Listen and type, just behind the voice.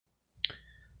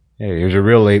Hey, here's a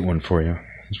real late one for you.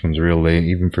 This one's real late,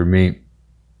 even for me.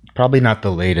 Probably not the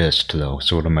latest, though.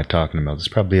 So what am I talking about? This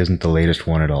probably isn't the latest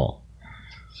one at all.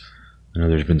 I know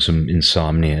there's been some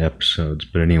insomnia episodes,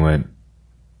 but anyway,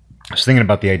 I was thinking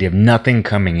about the idea of nothing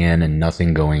coming in and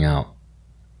nothing going out.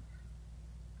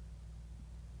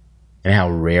 And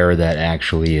how rare that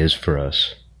actually is for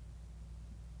us.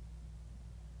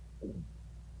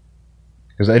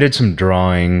 Because I did some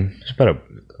drawing, it's about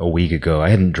a week ago. I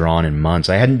hadn't drawn in months.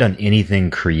 I hadn't done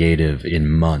anything creative in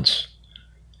months.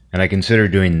 And I consider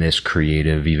doing this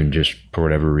creative, even just for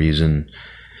whatever reason.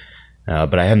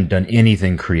 But I hadn't done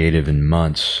anything creative in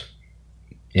months.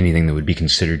 Anything that would be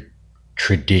considered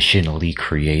traditionally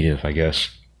creative, I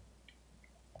guess.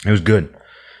 It was good.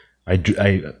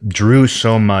 I drew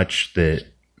so much that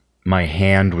my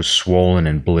hand was swollen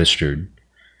and blistered.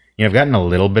 You know, I've gotten a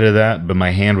little bit of that, but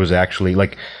my hand was actually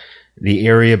like the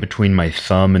area between my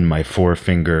thumb and my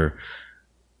forefinger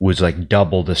was like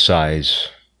double the size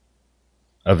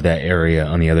of that area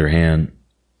on the other hand.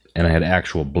 And I had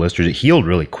actual blisters. It healed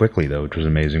really quickly, though, which was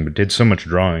amazing, but did so much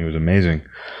drawing. It was amazing.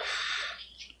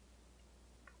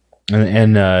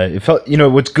 And it felt, you know,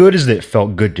 what's good is that it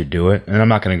felt good to do it. And I'm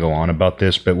not going to go on about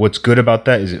this, but what's good about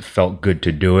that is it felt good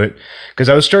to do it. Because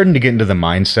I was starting to get into the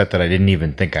mindset that I didn't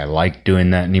even think I liked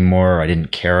doing that anymore. Or I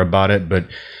didn't care about it. But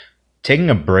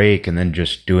taking a break and then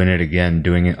just doing it again,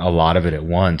 doing a lot of it at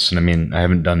once. And I mean, I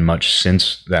haven't done much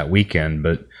since that weekend,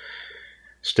 but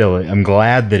still, I'm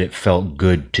glad that it felt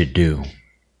good to do.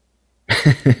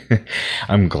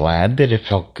 I'm glad that it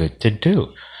felt good to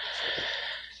do.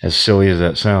 As silly as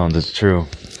that sounds, it's true.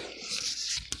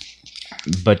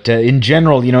 But in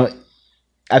general, you know,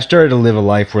 I've started to live a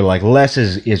life where like less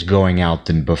is going out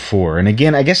than before. And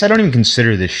again, I guess I don't even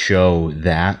consider this show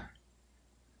that.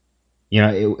 You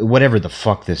know, whatever the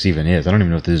fuck this even is. I don't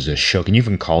even know if this is a show. Can you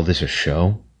even call this a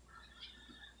show?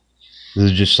 This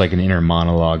is just like an inner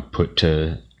monologue put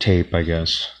to tape, I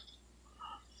guess.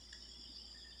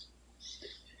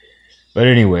 But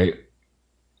anyway,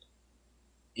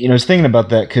 you know, I was thinking about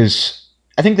that because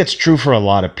I think that's true for a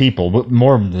lot of people, but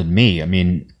more than me. I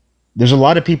mean, there's a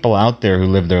lot of people out there who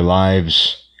live their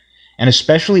lives, and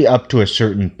especially up to a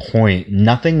certain point,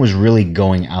 nothing was really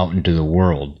going out into the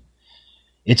world.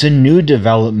 It's a new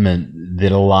development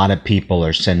that a lot of people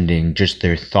are sending just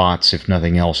their thoughts, if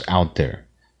nothing else, out there.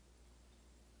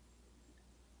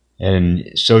 And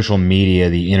social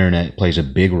media, the internet, plays a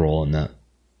big role in that.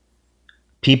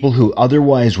 People who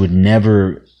otherwise would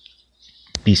never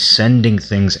be sending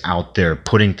things out there,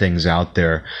 putting things out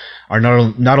there, are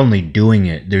not only doing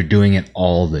it, they're doing it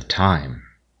all the time.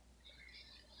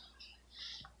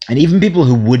 And even people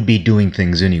who would be doing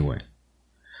things anyway.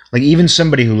 Like even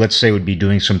somebody who, let's say, would be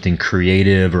doing something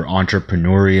creative or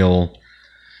entrepreneurial,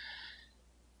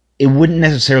 it wouldn't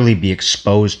necessarily be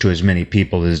exposed to as many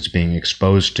people as it's being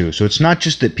exposed to. So it's not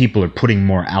just that people are putting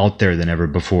more out there than ever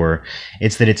before,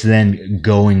 it's that it's then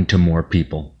going to more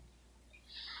people.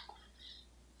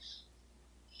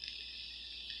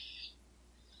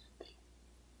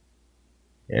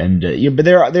 And but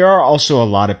there are also a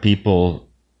lot of people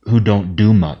who don't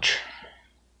do much.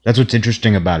 That's what's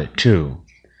interesting about it too.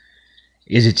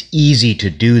 Is it's easy to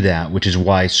do that, which is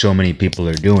why so many people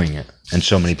are doing it and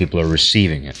so many people are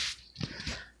receiving it.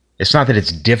 It's not that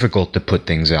it's difficult to put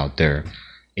things out there.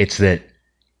 It's that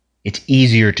it's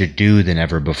easier to do than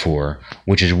ever before,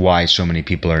 which is why so many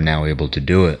people are now able to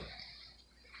do it.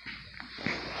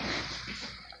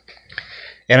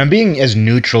 And I'm being as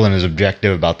neutral and as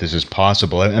objective about this as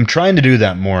possible. I'm trying to do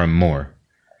that more and more.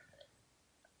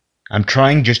 I'm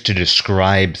trying just to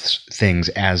describe things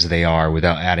as they are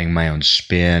without adding my own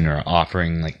spin or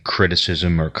offering like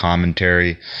criticism or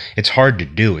commentary. It's hard to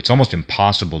do. It's almost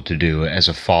impossible to do as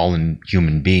a fallen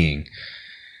human being.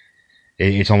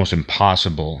 It's almost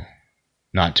impossible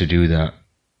not to do that.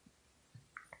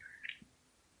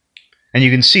 And you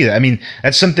can see that. I mean,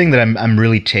 that's something that I'm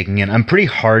really taking in. I'm pretty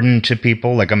hardened to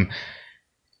people. Like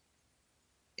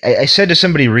I said to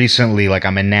somebody recently, like,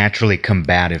 I'm a naturally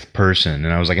combative person.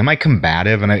 And I was like, am I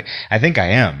combative? And I think I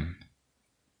am.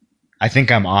 I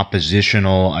think I'm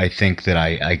oppositional. I think that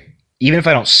I even if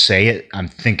I don't say it, I'm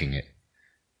thinking it.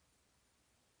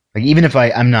 Like, even if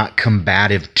I'm not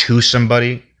combative to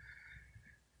somebody,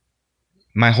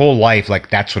 my whole life, like,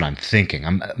 that's what I'm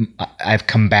thinking. I have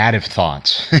combative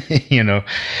thoughts, you know?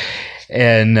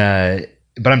 And,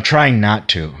 but I'm trying not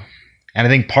to. And I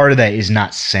think part of that is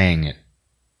not saying it.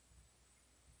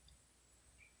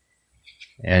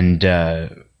 And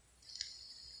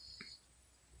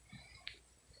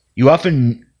you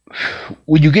often,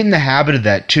 when you get in the habit of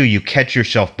that too, you catch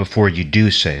yourself before you do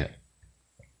say it.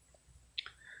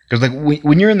 Because like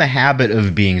when you're in the habit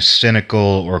of being cynical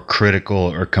or critical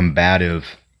or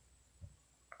combative,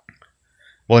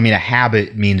 well, I mean, a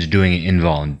habit means doing it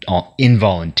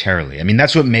involuntarily. I mean,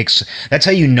 that's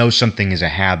how you know something is a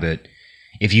habit,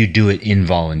 if you do it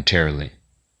involuntarily.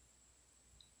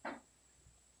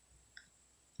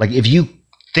 Like if you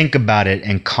think about it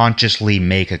and consciously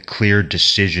make a clear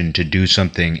decision to do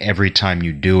something every time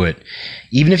you do it,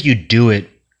 even if you do it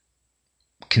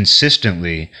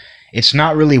consistently, it's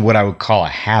not really what I would call a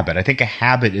habit. I think a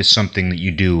habit is something that you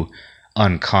do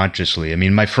unconsciously. I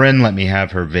mean, my friend let me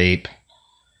have her vape.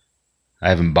 I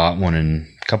haven't bought one in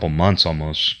a couple months,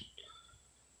 almost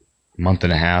a month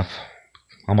and a half,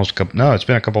 it's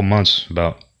been a couple months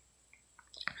about.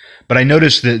 But I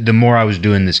noticed that the more I was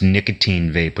doing this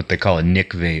nicotine vape, what they call a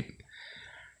nic vape,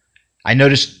 I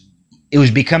noticed it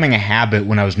was becoming a habit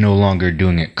when I was no longer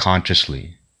doing it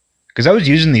consciously. Because I was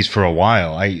using these for a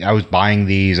while. I was buying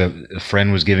these, a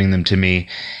friend was giving them to me,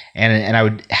 and I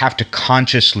would have to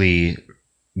consciously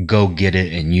go get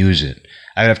it and use it.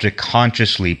 I would have to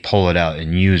consciously pull it out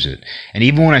and use it. And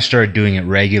even when I started doing it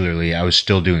regularly, I was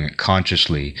still doing it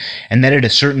consciously. And then at a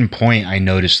certain point, I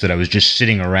noticed that I was just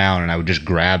sitting around and I would just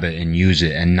grab it and use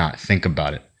it and not think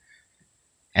about it.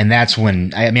 And that's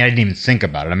when, I didn't even think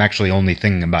about it. I'm actually only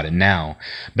thinking about it now.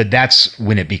 But that's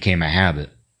when it became a habit.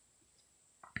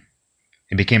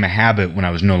 It became a habit when I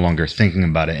was no longer thinking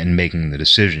about it and making the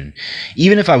decision.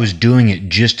 Even if I was doing it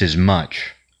just as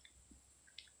much.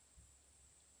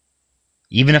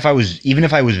 Even if I was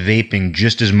vaping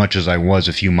just as much as I was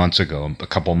a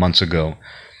couple months ago,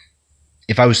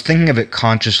 if I was thinking of it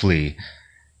consciously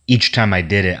each time I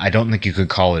did it, I don't think you could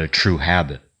call it a true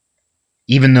habit.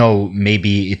 Even though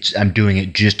maybe I'm doing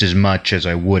it just as much as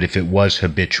I would if it was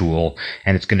habitual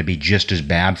and it's going to be just as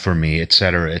bad for me,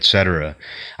 etc., etc.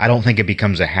 I don't think it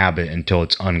becomes a habit until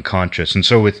it's unconscious. And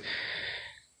so with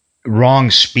wrong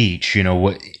speech,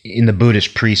 what in the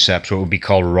Buddhist precepts, what would be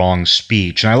called wrong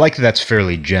speech. And I like that that's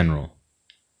fairly general.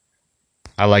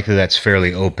 I like that that's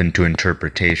fairly open to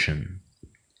interpretation.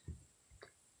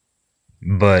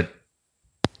 But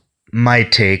my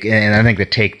take, and I think the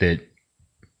take that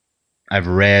I've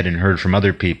read and heard from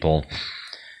other people,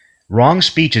 wrong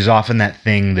speech is often that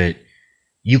thing that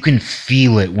you can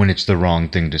feel it when it's the wrong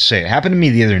thing to say. It happened to me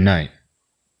the other night.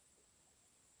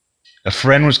 A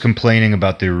friend was complaining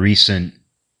about the recent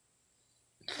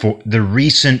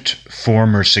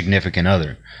former significant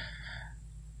other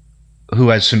who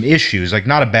has some issues, like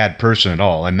not a bad person at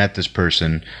all. I met this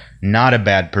person, not a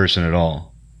bad person at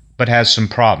all, but has some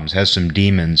problems, has some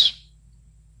demons.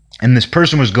 And this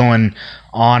person was going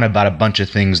on about a bunch of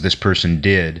things this person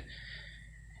did.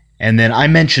 And then I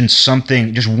mentioned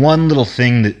something, just one little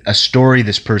thing, a story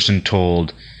this person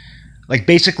told. Like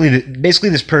basically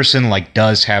this person like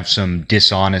does have some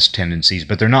dishonest tendencies,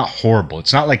 but they're not horrible.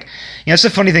 It's not like, that's the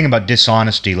funny thing about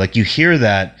dishonesty. Like you hear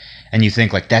that and you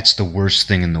think like that's the worst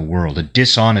thing in the world. A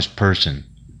dishonest person.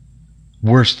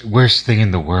 Worst thing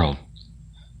in the world.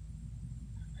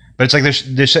 But it's like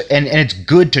there's and it's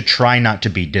good to try not to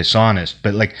be dishonest,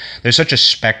 but like there's such a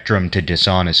spectrum to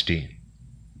dishonesty.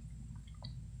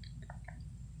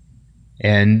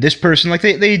 And this person, like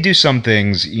they do some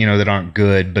things, that aren't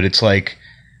good, but it's like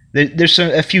there's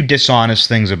a few dishonest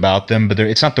things about them, but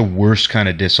it's not the worst kind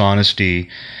of dishonesty.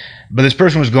 But this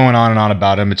person was going on and on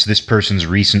about him. It's this person's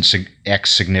recent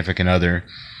ex-significant other.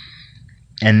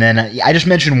 And then I just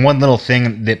mentioned one little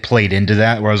thing that played into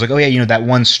that, where I was like, oh yeah, that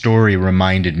one story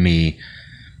reminded me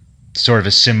sort of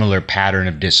a similar pattern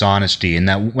of dishonesty. And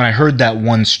that when I heard that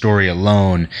one story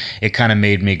alone, it kind of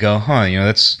made me go,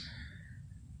 that's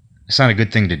not a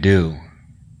good thing to do.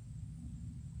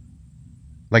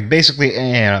 Like basically,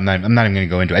 I'm not even going to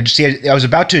go into it. I was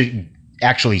about to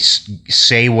actually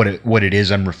say what it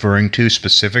is I'm referring to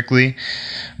specifically,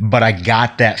 but I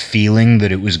got that feeling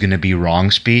that it was going to be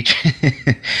wrong speech.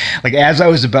 Like as I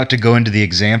was about to go into the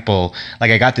example,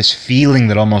 like I got this feeling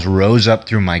that almost rose up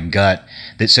through my gut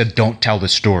that said, "Don't tell the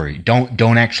story.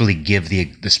 Don't actually give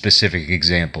the specific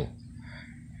example."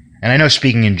 And I know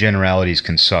speaking in generalities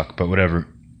can suck, but whatever.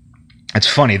 It's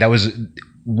funny. That was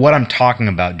what I'm talking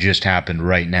about. Just happened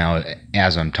right now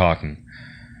as I'm talking.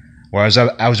 Whereas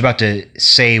I was about to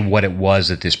say what it was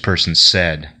that this person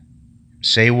said.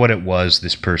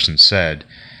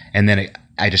 And then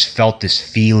I just felt this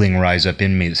feeling rise up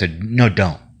in me that said, no,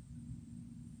 don't.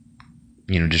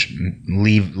 Just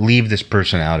leave this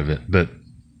person out of it. But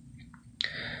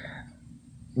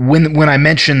when I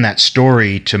mentioned that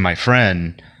story to my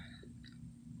friend,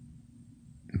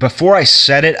 before I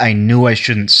said it, I knew I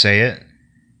shouldn't say it.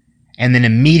 And then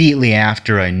immediately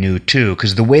after I knew too,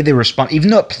 because the way they respond, even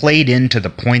though it played into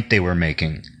the point they were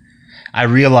making, I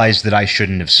realized that I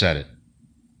shouldn't have said it.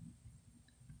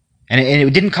 And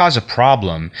it didn't cause a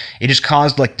problem. It just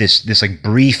caused like this like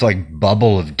brief like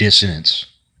bubble of dissonance.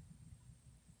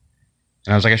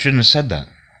 And I was like, I shouldn't have said that.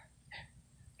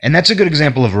 And that's a good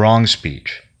example of wrong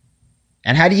speech.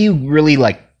 And how do you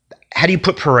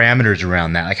put parameters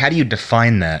around that? Like, how do you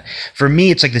define that? For me,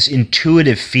 it's like this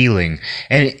intuitive feeling.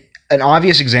 And an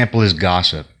obvious example is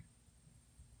gossip.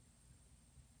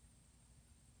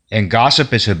 And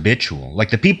gossip is habitual. Like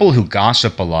the people who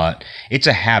gossip a lot, it's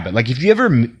a habit. Like if you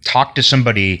ever talk to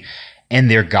somebody and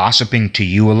they're gossiping to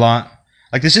you a lot,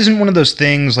 like this isn't one of those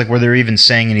things like where they're even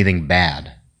saying anything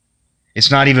bad. It's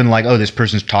not even like, oh, this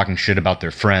person's talking shit about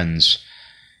their friends.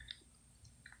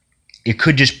 It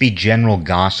could just be general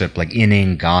gossip, like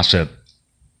inane gossip.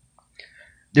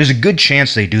 There's a good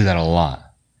chance they do that a lot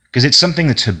because it's something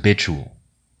that's habitual.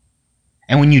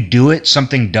 And when you do it,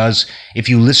 something does, if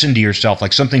you listen to yourself,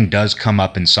 like something does come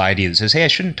up inside you that says, hey, I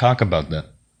shouldn't talk about that.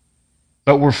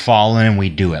 But we're fallen and we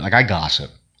do it. Like I gossip.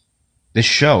 This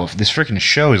freaking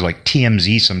show is like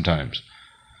TMZ sometimes.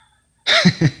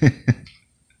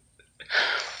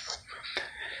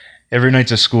 Every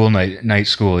night's a night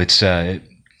school. It's,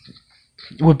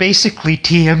 we're basically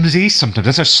TMZ sometimes.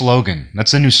 That's our slogan.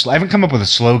 That's the new, I haven't come up with a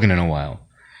slogan in a while.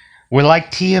 We're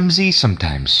like TMZ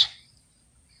sometimes.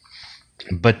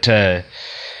 But,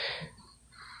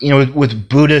 with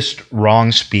Buddhist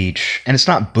wrong speech, and it's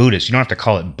not Buddhist, you don't have to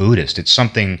call it Buddhist. It's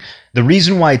something, the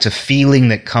reason why it's a feeling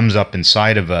that comes up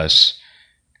inside of us,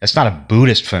 that's not a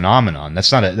Buddhist phenomenon.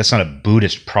 That's not a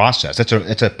Buddhist process.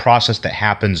 It's a process that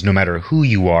happens no matter who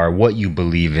you are, what you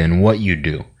believe in, what you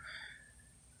do.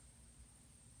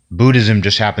 Buddhism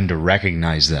just happened to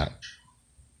recognize that.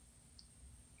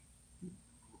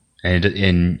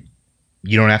 And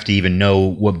you don't have to even know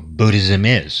what Buddhism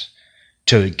is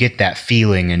to get that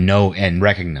feeling and know and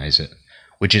recognize it,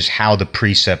 which is how the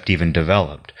precept even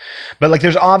developed. But like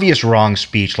there's obvious wrong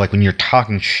speech, like when you're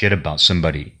talking shit about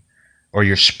somebody, or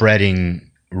you're spreading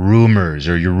rumors,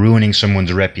 or you're ruining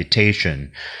someone's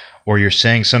reputation, or you're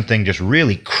saying something just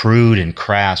really crude and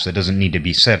crass that doesn't need to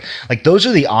be said. Like those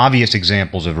are the obvious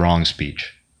examples of wrong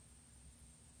speech.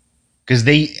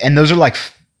 And those are like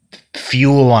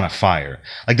fuel on a fire.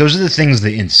 Like those are the things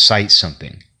that incite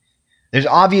something. There's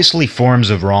obviously forms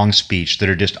of wrong speech that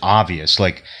are just obvious,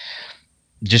 like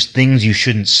just things you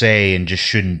shouldn't say and just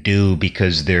shouldn't do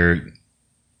because they're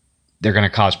going to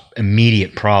cause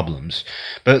immediate problems.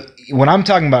 But what I'm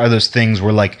talking about are those things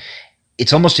where like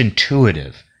it's almost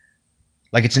intuitive.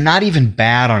 Like it's not even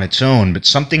bad on its own, but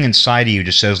something inside of you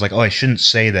just says like, oh, I shouldn't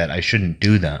say that. I shouldn't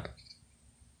do that.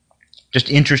 Just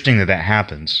interesting that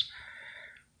happens.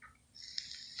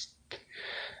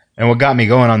 And what got me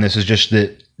going on this is just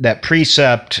that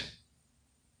precept,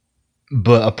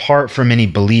 but apart from any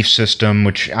belief system,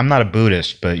 which I'm not a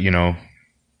Buddhist, but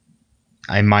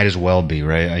I might as well be,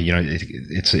 right?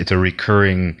 It's a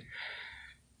recurring,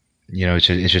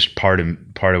 it's just part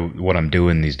of what I'm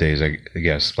doing these days, I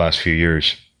guess, the last few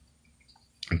years.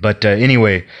 But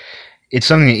anyway, it's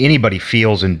something that anybody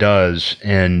feels and does,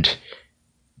 and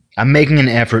I'm making an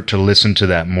effort to listen to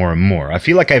that more and more. I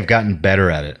feel like I've gotten better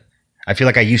at it. I feel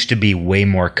like I used to be way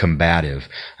more combative.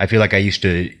 I feel like I used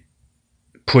to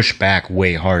push back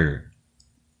way harder,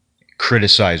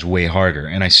 criticize way harder,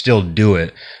 and I still do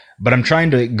it. But I'm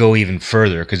trying to go even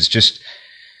further because it's just,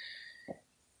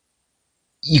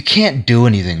 you can't do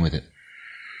anything with it.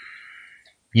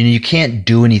 You can't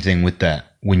do anything with that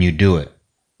when you do it.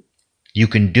 You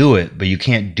can do it, but you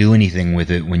can't do anything with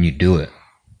it when you do it.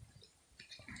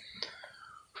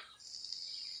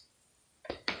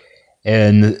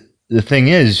 And the thing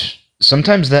is,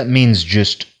 sometimes that means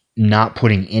just not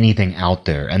putting anything out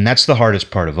there. And that's the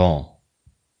hardest part of all.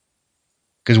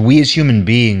 Because we as human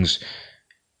beings,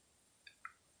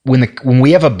 when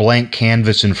we have a blank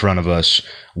canvas in front of us,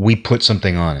 we put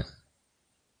something on it.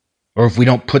 Or if we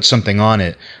don't put something on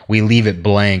it, we leave it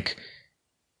blank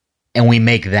and we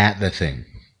make that the thing.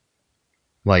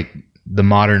 Like the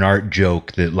modern art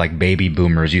joke that like baby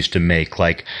boomers used to make,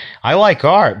 like, I like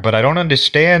art, but I don't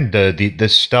understand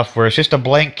this stuff where it's just a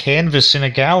blank canvas in a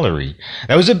gallery.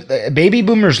 That was baby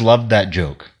boomers loved that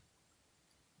joke.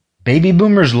 Baby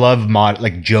boomers love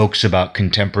jokes about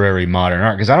contemporary modern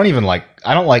art because I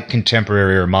don't like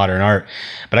contemporary or modern art,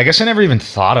 but I guess I never even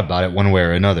thought about it one way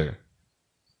or another.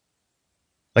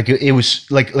 Like it was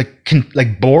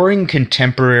like boring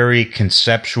contemporary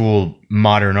conceptual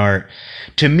modern art.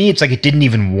 To me, it's like it didn't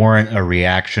even warrant a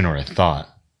reaction or a thought.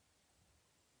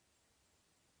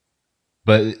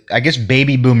 But I guess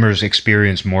baby boomers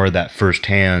experienced more of that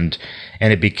firsthand,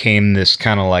 and it became this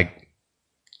kind of like,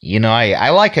 I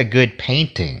like a good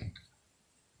painting.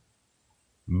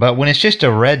 But when it's just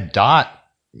a red dot,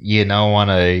 on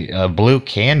a blue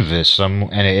canvas,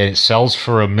 and it sells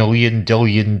for $1 million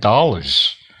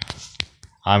dillion,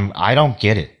 I don't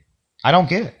get it. I don't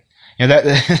get it.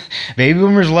 That baby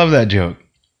boomers love that joke.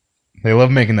 They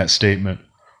love making that statement.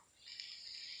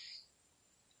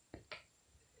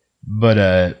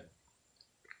 But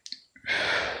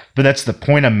that's the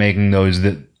point I'm making, though, is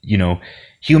that,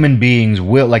 human beings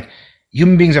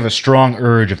have a strong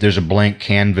urge, if there's a blank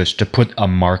canvas, to put a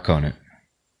mark on it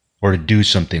or to do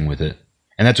something with it.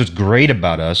 And that's what's great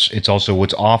about us. It's also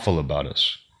what's awful about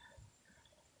us.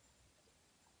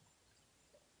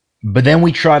 But then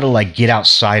we try to get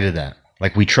outside of that.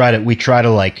 We try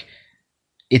to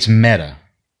it's meta.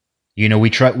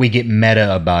 We get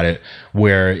meta about it,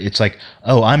 where it's like,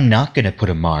 oh, I'm not going to put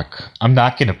a mark. I'm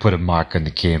not going to put a mark on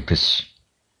the canvas.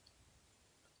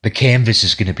 The canvas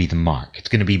is going to be the mark. It's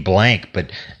going to be blank,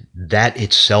 but that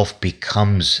itself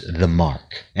becomes the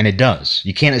mark. And it does.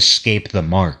 You can't escape the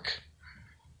mark.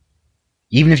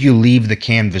 Even if you leave the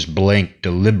canvas blank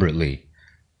deliberately,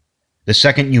 the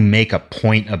second you make a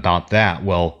point about that,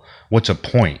 well, what's a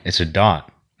point? It's a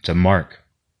dot. It's a mark.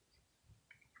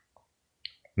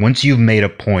 Once you've made a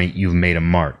point, you've made a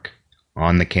mark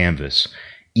on the canvas,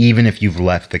 even if you've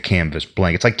left the canvas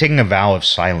blank. It's like taking a vow of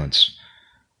silence.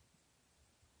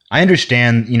 I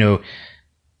understand,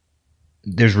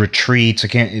 there's retreats.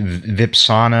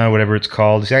 Vipassana, whatever it's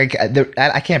called. See,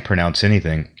 I can't pronounce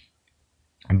anything.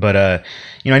 But I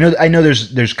know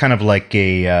there's kind of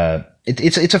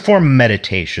it's a form of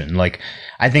meditation.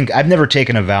 I think I've never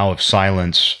taken a vow of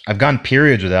silence. I've gone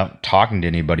periods without talking to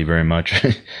anybody very much.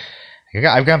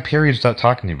 I've gone periods without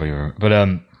talking to anybody.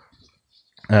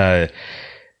 But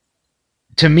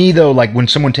to me, though, when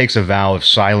someone takes a vow of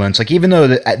silence, even though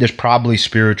there's probably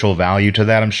spiritual value to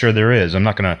that, I'm sure there is. I'm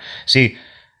not gonna see.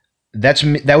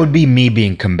 That would be me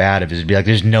being combative. Is be like,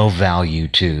 there's no value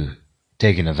to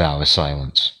taking a vow of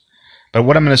silence. But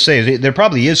what I'm going to say is there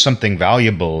probably is something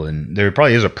valuable, and there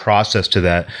probably is a process to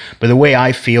that. But the way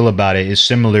I feel about it is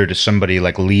similar to somebody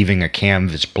leaving a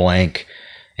canvas blank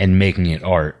and making it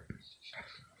art.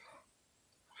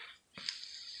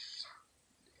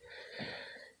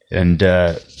 And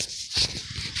so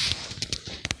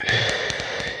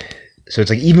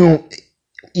it's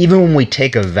even when we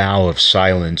take a vow of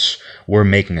silence, we're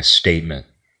making a statement.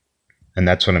 And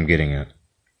that's what I'm getting at.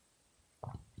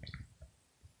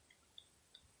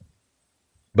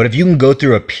 But if you can go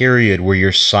through a period where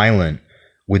you're silent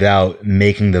without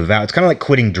making the vow, it's kind of like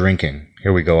quitting drinking.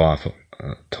 Here we go off a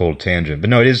total tangent. But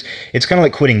no, it's kind of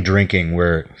like quitting drinking,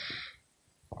 where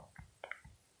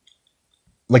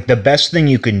the best thing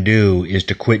you can do is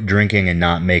to quit drinking and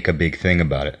not make a big thing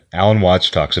about it. Alan Watts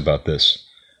talks about this.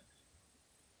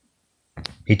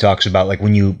 He talks about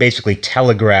when you basically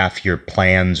telegraph your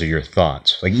plans or your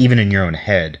thoughts, even in your own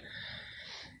head,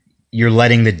 you're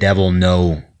letting the devil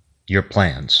know your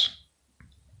plans.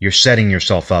 You're setting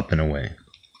yourself up in a way.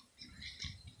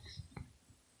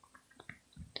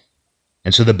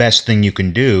 And so the best thing you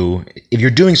can do, if you're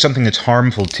doing something that's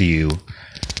harmful to you,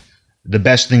 the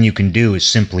best thing you can do is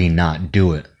simply not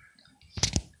do it.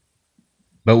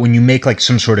 But when you make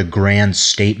some sort of grand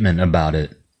statement about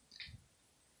it,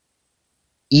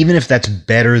 even if that's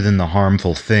better than the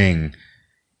harmful thing,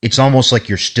 it's almost like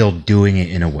you're still doing it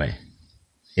in a way.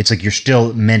 It's like you're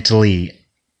still mentally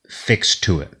fixed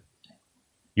to it.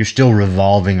 You're still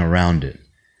revolving around it.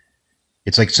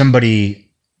 It's like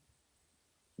somebody,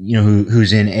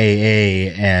 who's in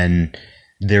AA and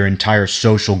their entire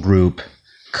social group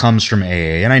comes from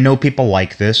AA. And I know people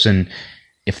like this, and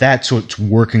if that's what's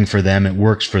working for them, it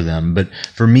works for them. But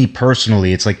for me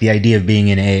personally, it's the idea of being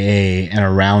in AA and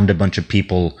around a bunch of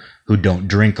people who don't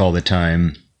drink all the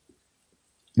time,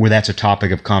 where that's a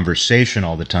topic of conversation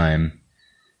all the time.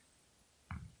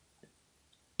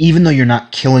 Even though you're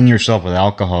not killing yourself with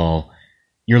alcohol,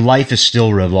 your life is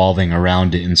still revolving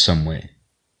around it in some way.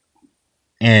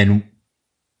 And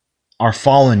our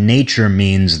fallen nature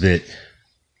means that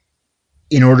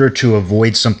in order to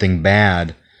avoid something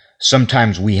bad,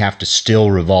 sometimes we have to still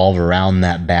revolve around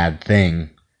that bad thing.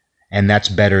 And that's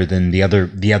better than the other.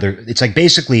 It's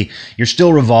basically you're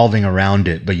still revolving around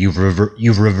it, but you've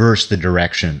reversed the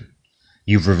direction.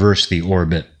 You've reversed the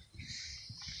orbit.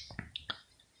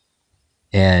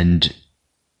 And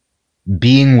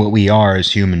being what we are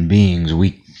as human beings,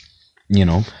 we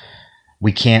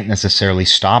can't necessarily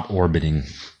stop orbiting.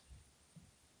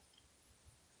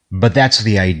 But that's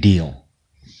the ideal.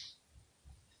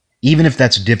 Even if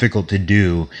that's difficult to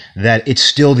do, that it's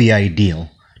still the ideal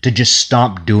to just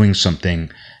stop doing something,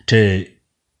 to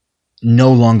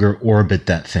no longer orbit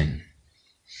that thing.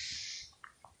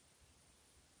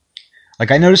 Like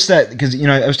I noticed that because,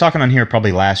 I was talking on here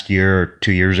probably last year or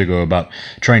 2 years ago about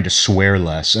trying to swear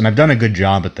less. And I've done a good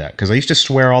job at that because I used to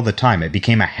swear all the time. It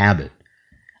became a habit.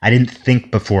 I didn't think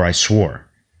before I swore.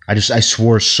 I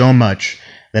swore so much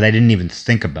that I didn't even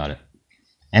think about it.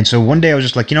 And so one day I was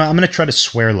just like, I'm going to try to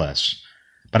swear less.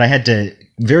 But I had to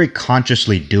very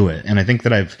consciously do it. And I think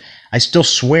that I still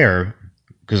swear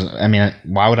because,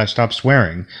 why would I stop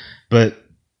swearing? But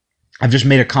I've just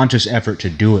made a conscious effort to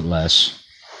do it less.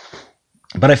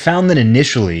 But I found that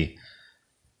initially,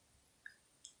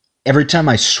 every time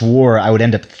I swore, I would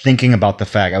end up thinking about the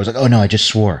fact. I was like, oh no, I just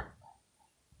swore.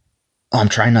 Oh, I'm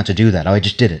trying not to do that. Oh, I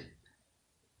just did it.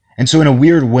 And so in a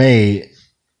weird way,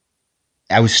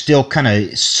 I was still kind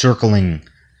of circling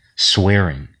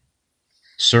swearing.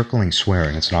 Circling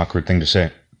swearing. It's an awkward thing to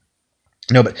say.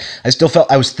 No, but I still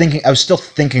felt I was still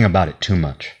thinking about it too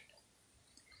much.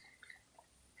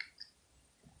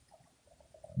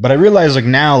 But I realize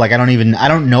now, I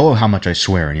don't know how much I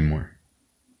swear anymore.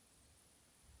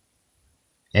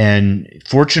 And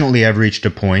fortunately, I've reached a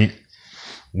point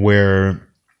where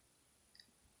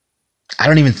I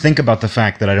don't even think about the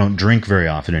fact that I don't drink very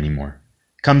often anymore.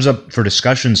 It comes up for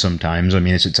discussion sometimes.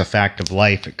 It's a fact of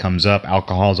life. It comes up.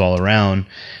 Alcohol's all around.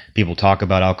 People talk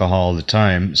about alcohol all the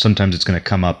time. Sometimes it's going to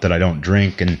come up that I don't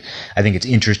drink, and I think it's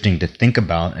interesting to think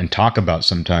about and talk about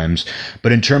sometimes.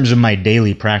 But in terms of my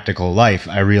daily practical life,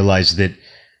 I realized that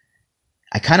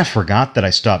I kind of forgot that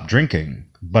I stopped drinking,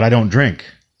 but I don't drink.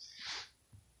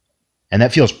 And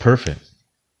that feels perfect.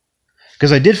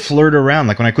 Because I did flirt around,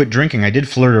 when I quit drinking, I did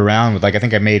flirt around with, I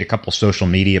think I made a couple social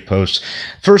media posts.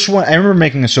 First one, I remember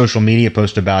making a social media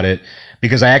post about it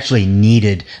because I actually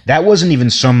needed, that wasn't even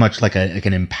so much like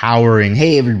an empowering,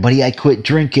 hey everybody, I quit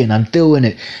drinking, I'm doing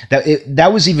it.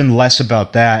 That was even less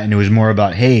about that, and it was more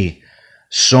about, hey,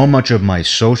 so much of my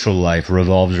social life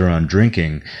revolves around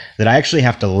drinking that I actually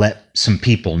have to let some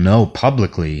people know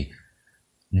publicly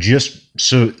just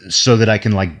so that I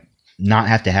can not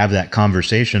have to have that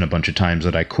conversation a bunch of times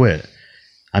that I quit.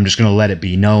 I'm just going to let it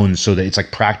be known so that it's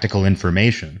practical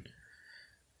information.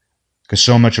 Because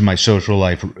so much of my social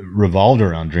life revolved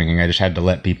around drinking, I just had to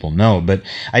let people know. But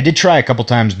I did try a couple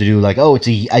times to do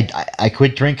I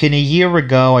quit drinking a year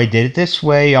ago. I did it this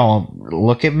way. Oh,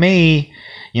 look at me.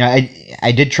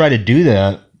 I did try to do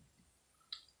that.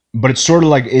 But it's sort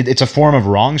of it's a form of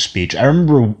wrong speech. I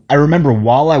remember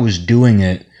while I was doing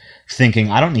it, thinking,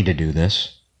 I don't need to do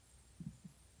this.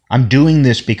 I'm doing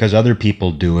this because other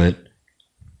people do it.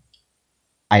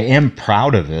 I am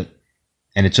proud of it.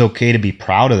 And it's okay to be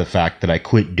proud of the fact that I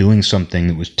quit doing something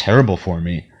that was terrible for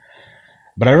me.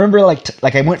 But I remember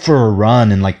I went for a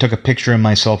run and took a picture of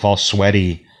myself all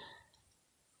sweaty.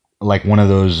 One of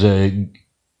those,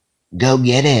 go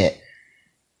get it.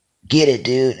 Get it,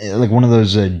 dude. One of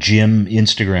those gym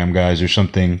Instagram guys or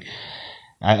something.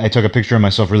 I took a picture of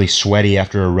myself really sweaty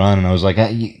after a run, and I was like,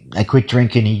 I quit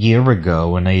drinking a year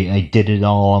ago, and I did it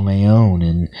all on my own,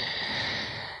 and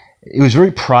it was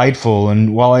very prideful,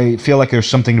 and while I feel like there's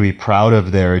something to be proud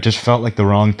of there, it just felt like the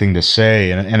wrong thing to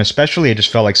say, and especially it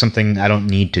just felt like something I don't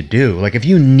need to do. If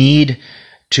you need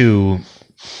to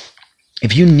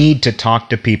talk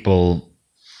to people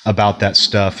about that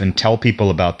stuff and tell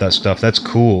people about that stuff, that's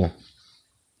cool,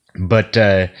 but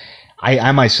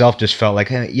I myself just felt like,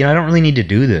 hey, I don't really need to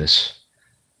do this.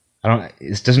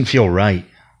 This doesn't feel right.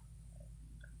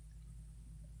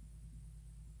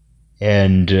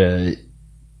 And,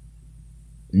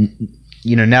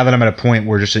 now that I'm at a point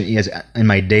where just in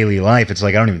my daily life, it's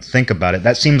I don't even think about it.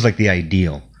 That seems like the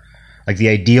ideal. The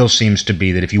ideal seems to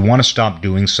be that if you want to stop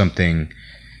doing something,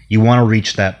 you want to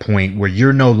reach that point where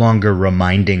you're no longer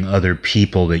reminding other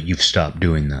people that you've stopped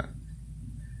doing that.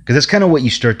 Because that's kind of what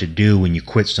you start to do when you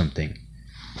quit something.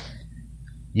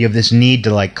 You have this need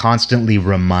to constantly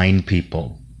remind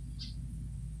people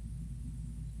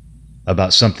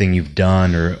about something you've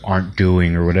done or aren't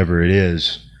doing or whatever it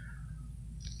is.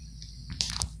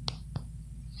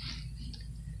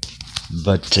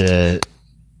 But,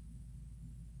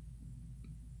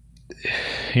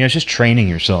 it's just training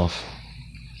yourself.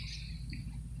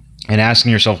 And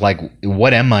asking yourself,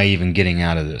 what am I even getting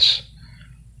out of this?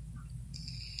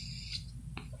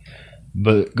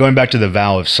 But going back to the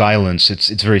vow of silence,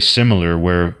 it's very similar,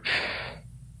 where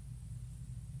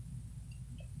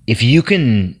if you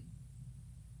can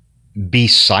be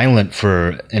silent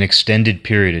for an extended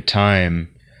period of time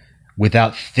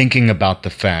without thinking about the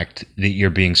fact that you're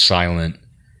being silent,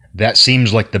 that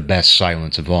seems like the best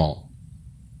silence of all.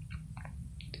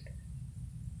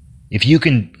 If you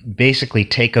can basically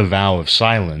take a vow of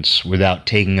silence without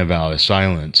taking a vow of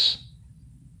silence,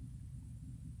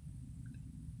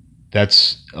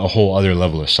 that's a whole other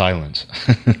level of silence.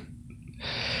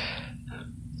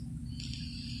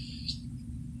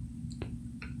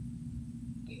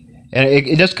 And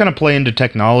it does kind of play into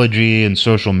technology and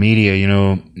social media, you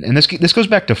know. And this goes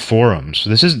back to forums.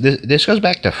 This goes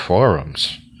back to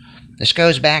forums. This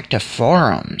goes back to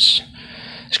forums.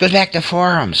 This goes back to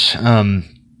forums.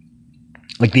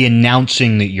 Like the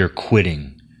announcing that you're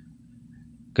quitting.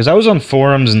 Because I was on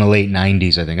forums in the late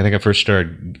 90s, I think. I first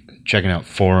started checking out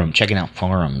forums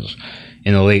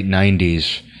in the late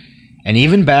 90s. And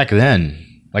even back then,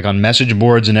 like on message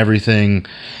boards and everything,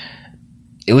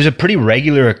 it was a pretty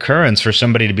regular occurrence for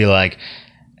somebody to be like,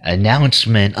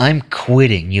 announcement, I'm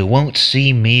quitting. You won't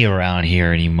see me around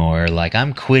here anymore. Like,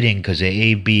 I'm quitting because of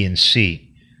A, B, and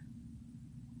C.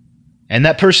 And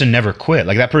that person never quit.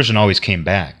 Like, that person always came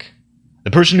back.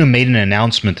 The person who made an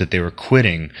announcement that they were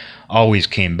quitting always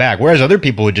came back. Whereas other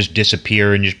people would just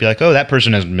disappear and just be like, oh, that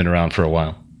person hasn't been around for a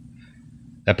while.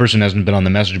 That person hasn't been on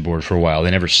the message board for a while. They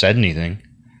never said anything.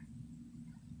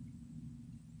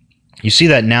 You see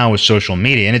that now with social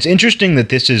media. And it's interesting that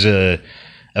this is a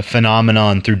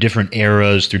phenomenon through different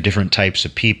eras, through different types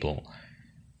of people.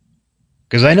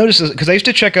 Because I noticed, because I used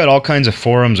to check out all kinds of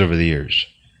forums over the years.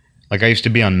 Like I used to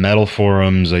be on metal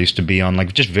forums. I used to be on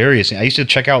like just various, I used to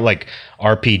check out like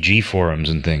RPG forums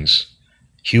and things.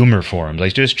 Humor forums. I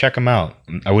used to just check them out.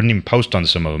 I wouldn't even post on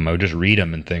some of them. I would just read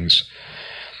them and things.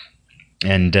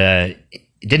 And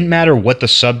it didn't matter what the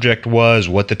subject was,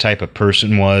 what the type of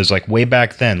person was. Like way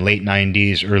back then, late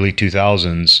 90s, early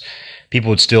 2000s, people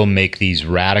would still make these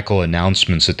radical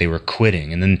announcements that they were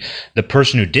quitting. And then the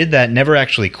person who did that never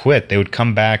actually quit. They would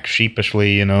come back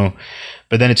sheepishly, you know.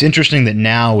 But then it's interesting that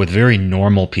now with very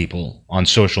normal people on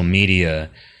social media,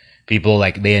 people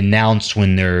like they announce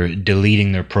when they're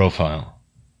deleting their profile.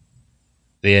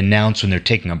 They announce when they're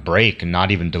taking a break and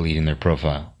not even deleting their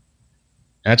profile.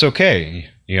 And that's okay.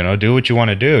 You know, do what you want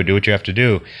to do. Do what you have to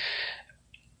do.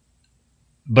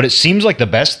 But it seems like the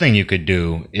best thing you could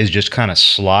do is just kind of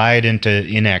slide into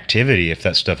inactivity if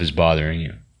that stuff is bothering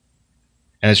you.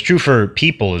 And it's true for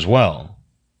people as well.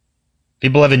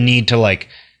 People have a need to like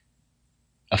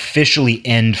officially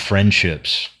end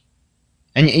friendships.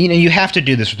 And you know, you have to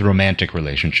do this with romantic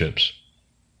relationships.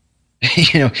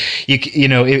 you know,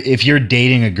 if you're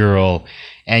dating a girl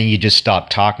and you just stop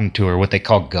talking to her, what they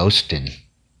call ghosting.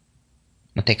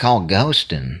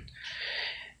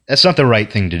 That's not the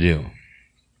right thing to do.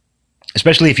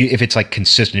 Especially if it's like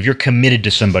consistent, if you're committed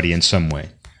to somebody in some way,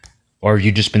 or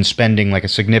you've just been spending like a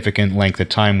significant length of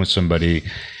time with somebody,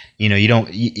 you know,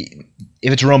 if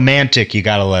it's romantic, you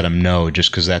got to let them know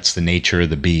just because that's the nature of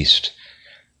the beast.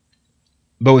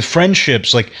 But with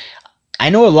friendships, like I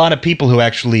know a lot of people who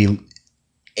actually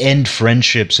end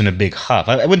friendships in a big huff.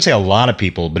 I wouldn't say a lot of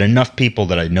people, but enough people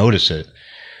that I notice it.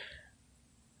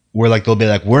 Where like they'll be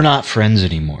like, we're not friends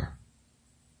anymore.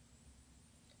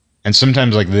 And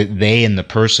sometimes like they and the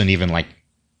person even like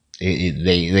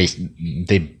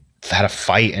they had a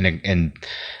fight and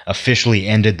officially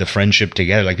ended the friendship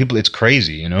together. Like people, it's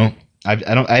crazy, you know. I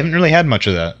haven't really had much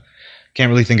of that. Can't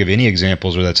really think of any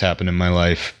examples where that's happened in my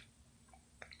life.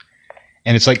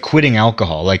 And it's like quitting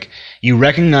alcohol. Like you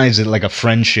recognize that like a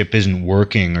friendship isn't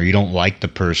working, or you don't like the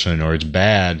person, or it's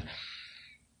bad.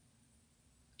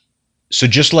 So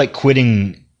just like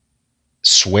quitting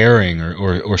swearing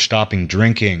or stopping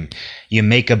drinking, you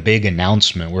make a big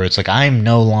announcement where it's like, I'm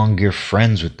no longer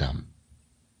friends with them.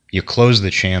 You close the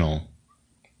channel.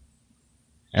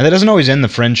 And that doesn't always end the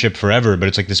friendship forever, but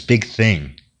it's like this big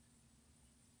thing.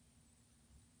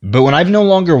 But when I've no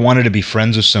longer wanted to be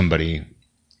friends with somebody,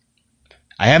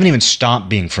 I haven't even stopped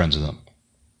being friends with them.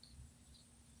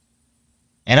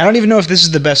 And I don't even know if this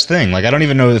is the best thing. Like, I don't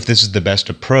even know if this is the best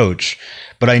approach,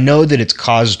 but I know that it's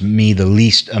caused me the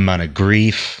least amount of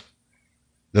grief,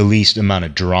 the least amount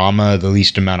of drama, the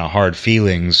least amount of hard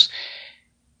feelings.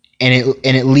 And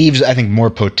it leaves, I think,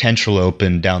 more potential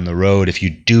open down the road if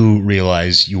you do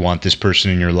realize you want this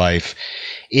person in your life.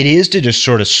 It is to just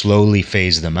sort of slowly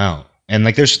phase them out. And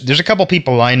like there's a couple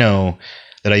people I know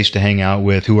that I used to hang out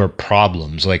with who are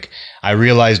problems. Like I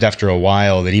realized after a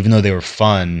while that even though they were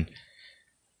fun,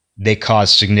 they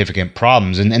cause significant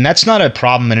problems. And that's not a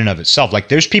problem in and of itself. Like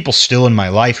there's people still in my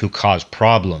life who cause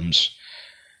problems,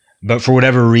 but for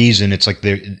whatever reason, it's like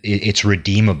it's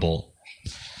redeemable.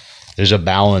 There's a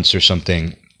balance or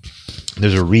something.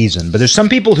 There's a reason. But there's some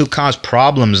people who cause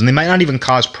problems, and they might not even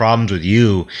cause problems with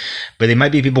you, but they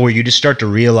might be people where you just start to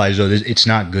realize, oh, it's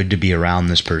not good to be around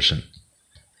this person.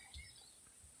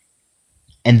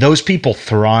 And those people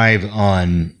thrive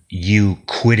on you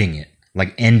quitting it,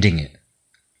 like ending it,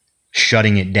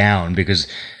 shutting it down, because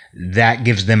that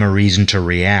gives them a reason to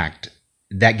react.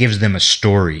 That gives them a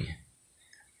story.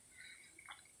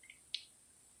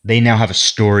 They now have a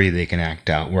story they can act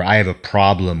out, where I have a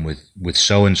problem with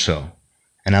so-and-so,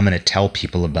 and I'm going to tell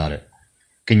people about it.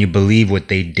 Can you believe what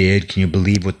they did? Can you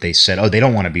believe what they said? Oh, they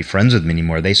don't want to be friends with me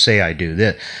anymore. They say I do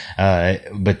this,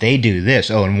 but they do this.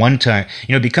 Oh, and one time,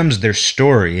 it becomes their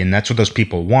story, and that's what those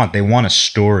people want. They want a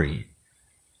story.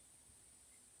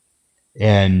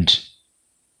 And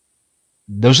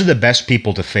those are the best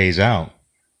people to phase out.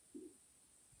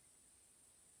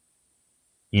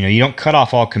 You don't cut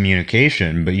off all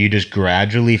communication, but you just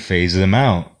gradually phase them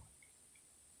out.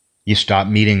 You stop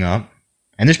meeting up.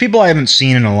 And there's people I haven't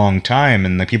seen in a long time,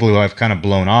 and the people who I've kind of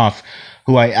blown off,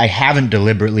 who I haven't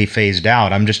deliberately phased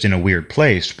out. I'm just in a weird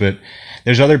place. But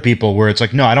there's other people where it's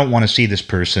like, no, I don't want to see this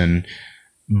person,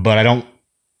 but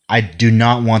I do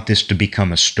not want this to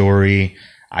become a story.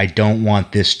 I don't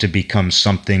want this to become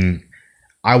something.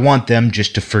 I want them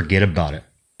just to forget about it,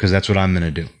 because that's what I'm going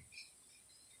to do.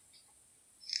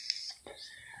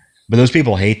 But those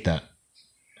people hate that.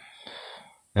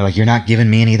 They're like, you're not giving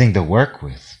me anything to work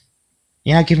with.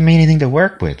 You're not giving me anything to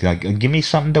work with. Like, give me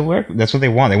something to work with. That's what they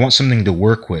want. They want something to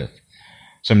work with.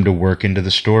 Something to work into the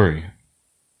story.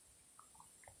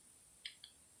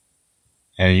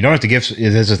 And you don't have to give,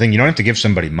 there's the thing, you don't have to give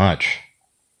somebody much.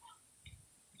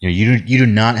 You do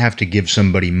not have to give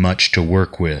somebody much to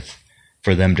work with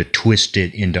for them to twist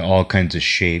it into all kinds of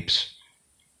shapes.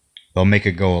 They'll make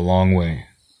it go a long way.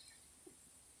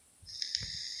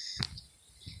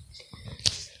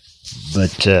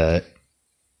 But,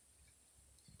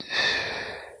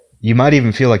 you might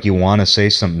even feel like you want to say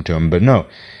something to them, but no.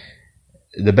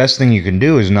 The best thing you can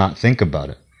do is not think about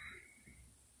it.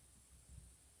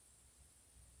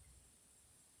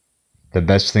 The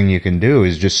best thing you can do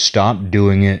is just stop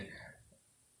doing it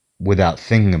without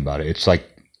thinking about it. It's like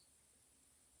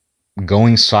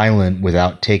going silent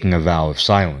without taking a vow of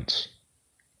silence.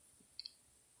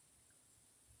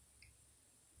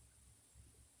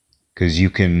 Because you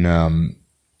can,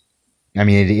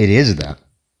 it is that.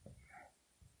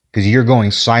 Because you're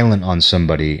going silent on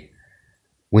somebody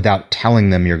without telling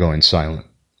them you're going silent.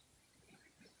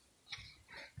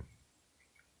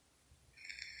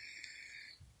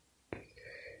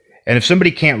 And if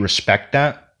somebody can't respect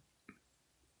that,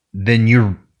 then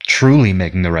you're truly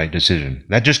making the right decision.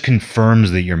 That just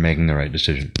confirms that you're making the right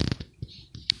decision.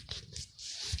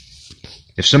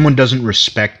 If someone doesn't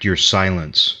respect your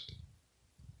silence,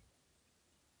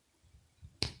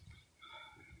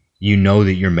 you know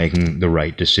that you're making the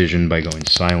right decision by going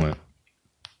silent.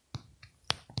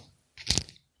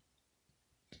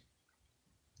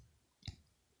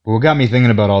 But what got me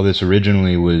thinking about all this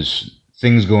originally was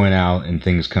things going out and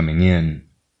things coming in.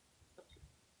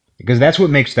 Because that's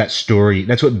what makes that story,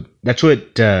 that's what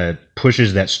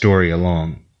pushes that story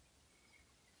along.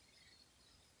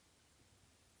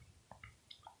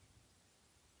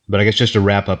 But I guess just to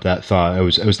wrap up that thought, I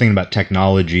was thinking about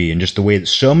technology and just the way that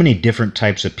so many different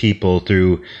types of people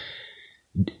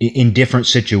in different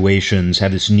situations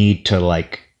have this need to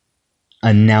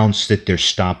announce that they're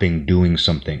stopping doing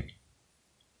something.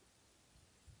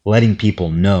 Letting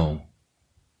people know.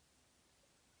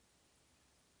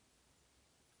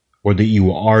 Or that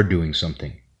you are doing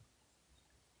something.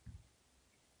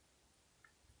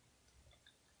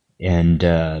 And,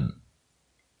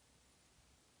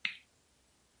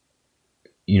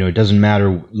 it doesn't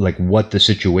matter what the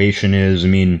situation is.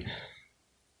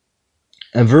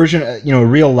 A version, a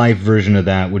real life version of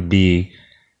that would be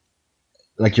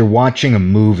you're watching a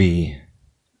movie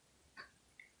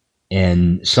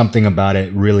and something about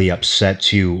it really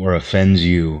upsets you or offends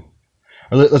you.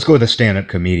 Or let's go with a stand-up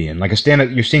comedian.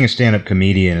 You're seeing a stand-up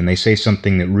comedian and they say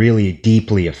something that really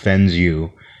deeply offends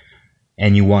you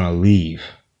and you want to leave.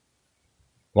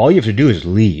 Well, all you have to do is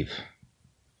leave.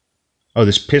 Oh,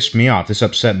 this pissed me off. This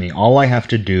upset me. All I have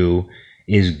to do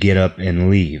is get up and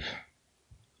leave.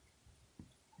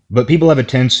 But people have a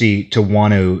tendency to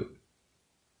want to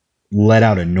let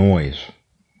out a noise.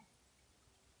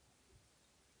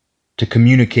 To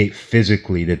communicate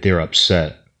physically that they're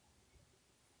upset.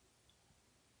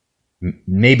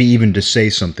 Maybe even to say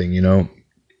something,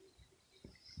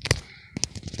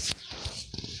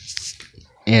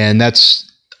 And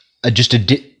that's just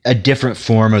a different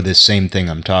form of this same thing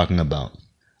I'm talking about.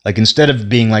 Instead of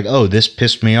being oh, this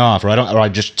pissed me off, or I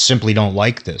just simply don't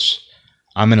like this,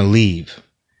 I'm gonna leave.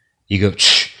 You go,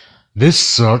 this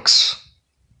sucks.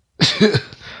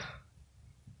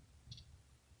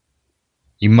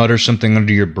 You mutter something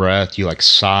under your breath. You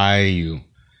sigh. You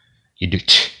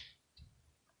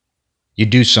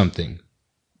do something.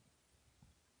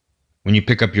 When you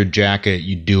pick up your jacket,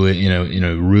 you do it in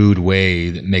a rude way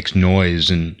that makes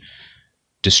noise and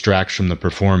distracts from the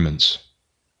performance.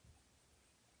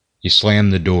 You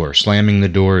slam the door. Slamming the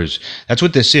door that's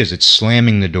what this is. It's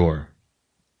slamming the door.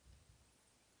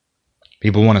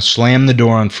 People want to slam the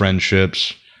door on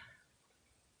friendships.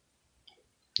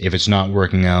 If it's not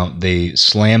working out, they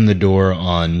slam the door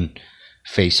on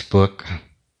Facebook.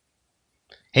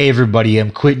 Hey everybody,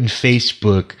 I'm quitting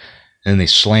Facebook. And they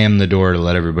slam the door to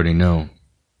let everybody know.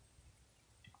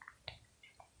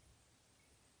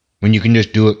 When you can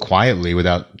just do it quietly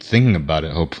without thinking about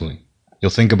it, hopefully. You'll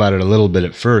think about it a little bit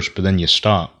at first, but then you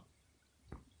stop.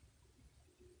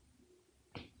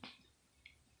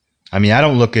 I mean, I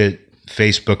don't look at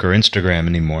Facebook or Instagram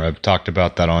anymore. I've talked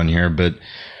about that on here, but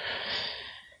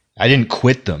I didn't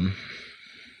quit them.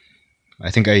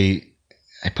 I think I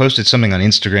posted something on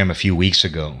Instagram a few weeks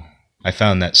ago. I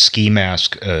found that ski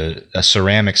mask, a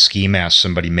ceramic ski mask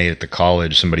somebody made at the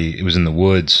college. It was in the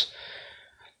woods.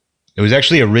 It was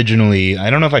actually originally,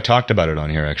 I don't know if I talked about it on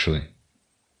here actually.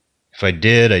 If I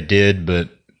did, I did, but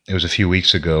it was a few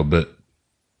weeks ago. But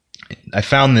I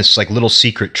found this like little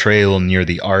secret trail near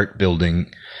the art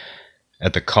building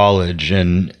at the college,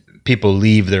 and people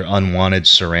leave their unwanted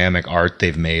ceramic art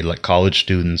they've made, like college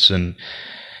students, and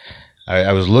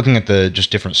I was looking at the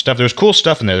just different stuff. There was cool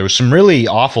stuff in there. There was some really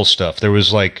awful stuff. There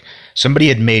was like somebody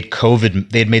had made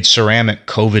they had made ceramic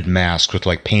COVID masks with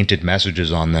like painted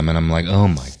messages on them. And I'm like, oh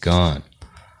my God.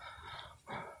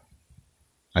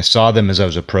 I saw them as I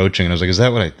was approaching and I was like, is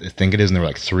that what I think it is? And there were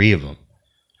like 3 of them.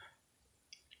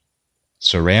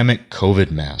 Ceramic COVID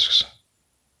masks.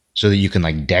 So that you can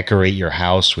like decorate your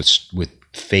house with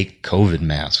fake COVID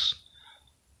masks.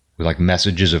 With like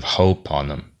messages of hope on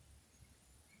them.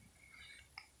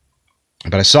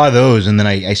 But I saw those, and then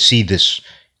I see this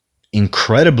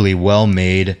incredibly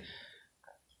well-made,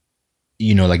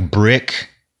 like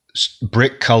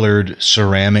brick-colored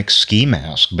ceramic ski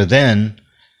mask. But then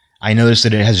I noticed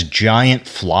that it has giant,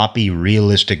 floppy,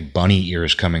 realistic bunny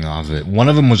ears coming off of it. One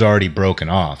of them was already broken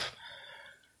off.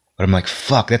 But I'm like,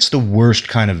 fuck, that's the worst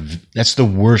kind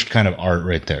of art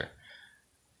right there.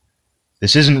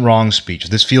 This isn't wrong speech.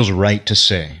 This feels right to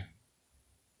say.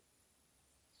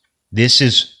 This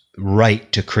is right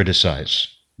to criticize.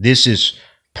 This is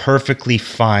perfectly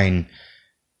fine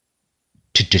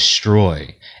to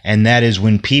destroy. And that is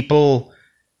when people,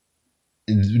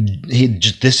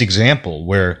 just this example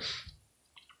where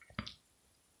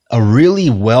a really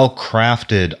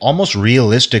well-crafted, almost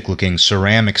realistic-looking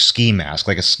ceramic ski mask,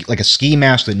 like a ski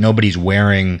mask that nobody's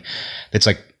wearing, that's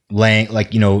like laying,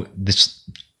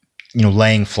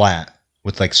 laying flat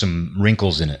with like some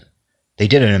wrinkles in it. They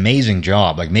did an amazing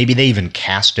job. Like maybe they even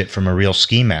cast it from a real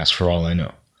ski mask for all I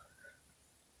know.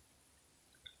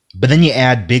 But then you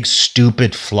add big,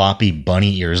 stupid, floppy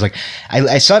bunny ears. Like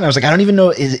I saw it and I was like, I don't even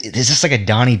know, is this like a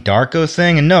Donnie Darko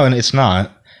thing? And no, it's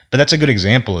not. But that's a good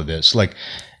example of this. Like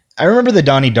I remember the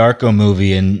Donnie Darko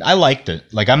movie and I liked it.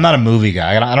 Like I'm not a movie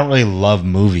guy. I don't really love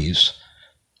movies.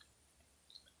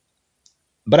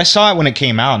 But I saw it when it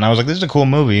came out and I was like, this is a cool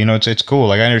movie. It's cool.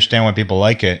 Like I understand why people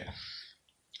like it.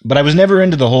 But I was never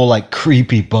into the whole like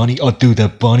creepy bunny. Oh, dude,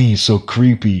 that bunny is so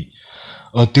creepy.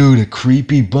 Oh, dude, a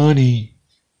creepy bunny.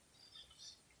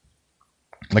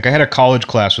 Like I had a college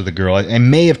class with a girl. I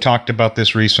may have talked about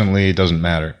this recently. It doesn't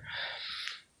matter.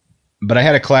 But I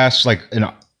had a class like an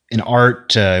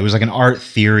art. It was like an art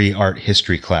theory, art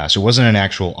history class. It wasn't an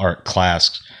actual art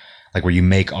class, like where you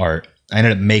make art. I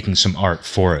ended up making some art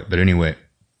for it. But anyway,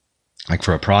 like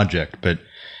for a project. But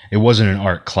it wasn't an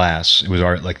art class. It was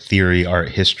art, like theory, art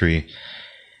history.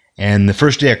 And the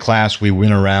first day of class, we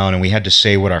went around and we had to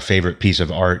say what our favorite piece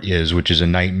of art is, which is a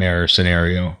nightmare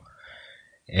scenario.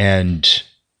 And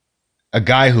a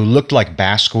guy who looked like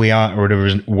Basquiat or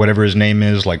whatever his name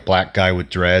is, like black guy with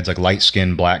dreads, like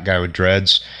light-skinned black guy with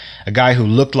dreads. A guy who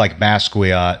looked like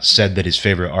Basquiat said that his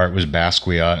favorite art was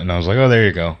Basquiat. And I was like, oh, there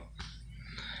you go.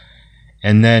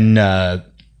 And then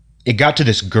it got to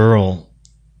this girl.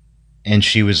 And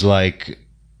she was like,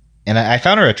 and I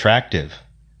found her attractive.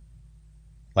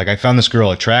 Like I found this girl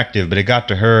attractive, but it got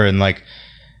to her and like,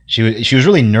 she was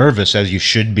really nervous, as you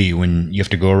should be when you have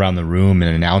to go around the room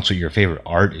and announce what your favorite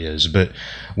art is. But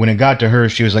when it got to her,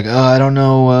 she was like, oh, I don't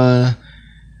know.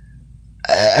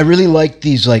 I really like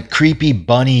these like creepy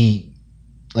bunny,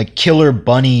 like killer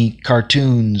bunny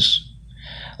cartoons.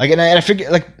 Like, and I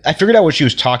figured out what she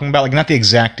was talking about. Like not the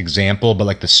exact example, but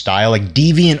like the style, like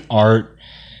deviant art.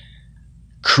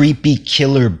 Creepy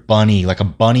killer bunny, like a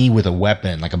bunny with a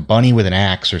weapon, like a bunny with an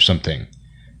axe or something.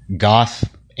 Goth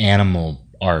animal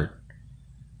art.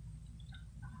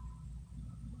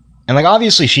 And like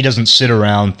obviously she doesn't sit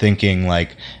around thinking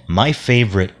like my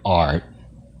favorite art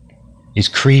is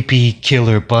creepy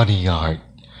killer bunny art.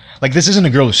 Like this isn't a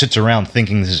girl who sits around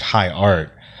thinking this is high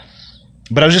art.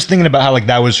 But I was just thinking about how like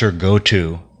that was her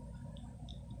go-to.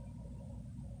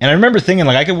 And I remember thinking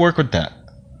like I could work with that.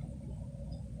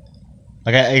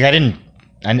 Like I didn't,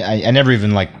 I never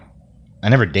even like, I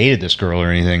never dated this girl or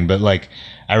anything, but like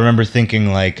I remember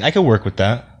thinking like I could work with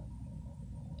that.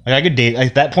 Like I could date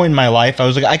at that point in my life. I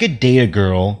was like I could date a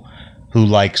girl who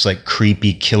likes like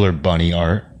creepy killer bunny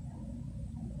art.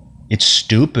 It's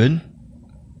stupid,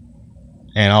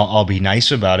 and I'll be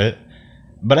nice about it.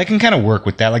 But I can kind of work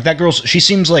with that. Like that girl, she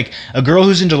seems like a girl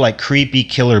who's into like creepy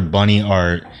killer bunny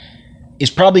art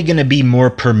is probably going to be more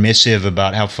permissive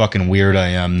about how fucking weird I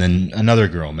am than another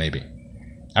girl, maybe.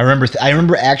 I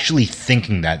remember actually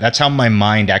thinking that. That's how my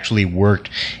mind actually worked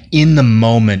in the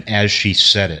moment as she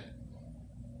said it.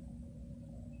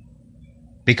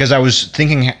 Because I was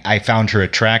thinking I found her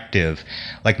attractive,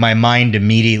 like my mind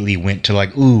immediately went to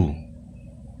like, ooh,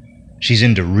 she's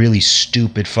into really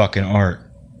stupid fucking art.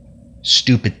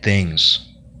 Stupid things.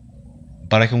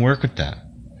 But I can work with that.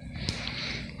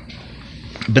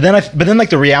 But then like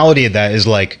the reality of that is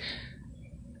like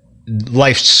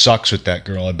life sucks with that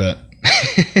girl, I bet.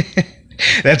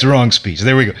 That's wrong speech.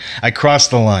 There we go. I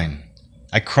crossed the line.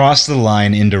 I crossed the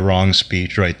line into wrong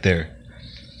speech right there.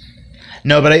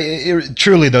 No, but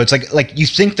truly though, it's like you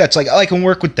think that's like, oh, I can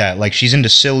work with that. Like she's into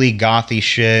silly gothy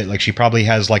shit. Like she probably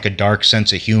has like a dark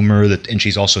sense of humor and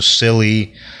she's also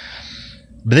silly.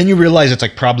 But then you realize it's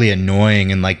like probably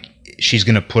annoying and like she's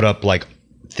gonna put up like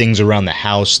things around the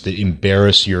house that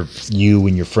embarrass you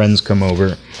when your friends come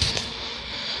over,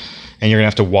 and you're gonna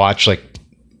have to watch like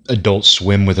Adult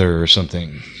Swim with her or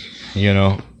something, you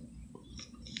know.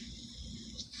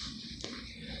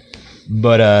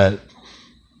 But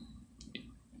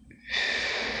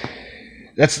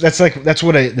that's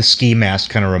what the ski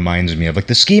mask kind of reminds me of. Like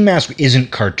the ski mask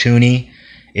isn't cartoony.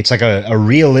 It's like a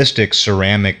realistic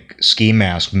ceramic ski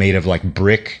mask made of like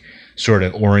brick, sort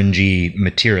of orangey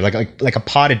material, like a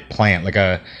potted plant, like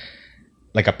a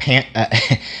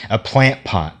plant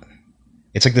pot.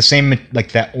 It's like the same,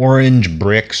 like that orange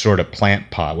brick sort of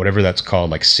plant pot, whatever that's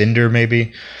called, like cinder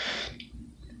maybe.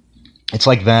 It's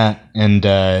like that, and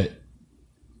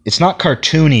it's not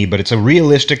cartoony, but it's a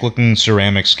realistic looking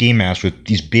ceramic ski mask with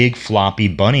these big floppy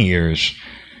bunny ears.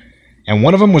 And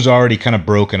one of them was already kind of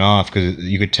broken off because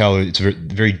you could tell it's very,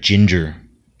 very ginger.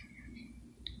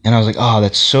 And I was like, oh,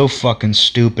 that's so fucking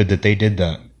stupid that they did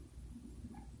that.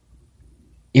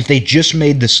 If they just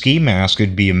made the ski mask,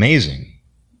 it'd be amazing.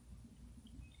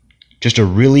 Just a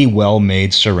really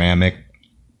well-made ceramic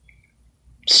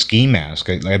ski mask.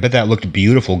 I bet that looked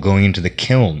beautiful going into the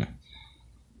kiln.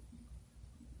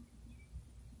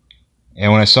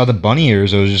 And when I saw the bunny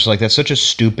ears, I was just like, that's such a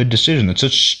stupid decision. That's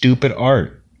such stupid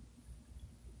art.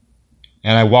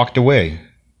 And I walked away.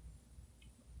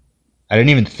 I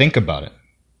didn't even think about it.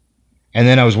 And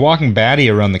then I was walking Batty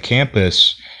around the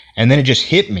campus, and then it just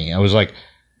hit me. I was like,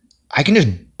 I can just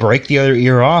break the other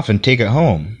ear off and take it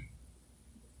home.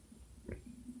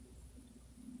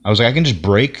 I was like, I can just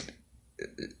break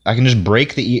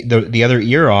the other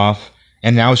ear off,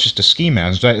 and now it's just a ski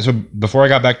mask. So before I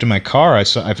got back to my car,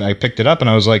 I picked it up, and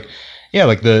I was like, yeah,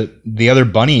 like the other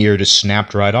bunny ear just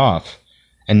snapped right off.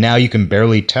 And now you can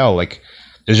barely tell, like,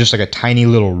 there's just like a tiny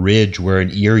little ridge where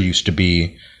an ear used to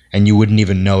be, and you wouldn't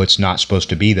even know it's not supposed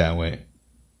to be that way.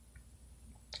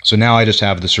 So now I just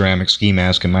have the ceramic ski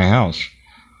mask in my house.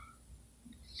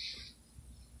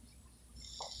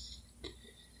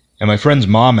 And my friend's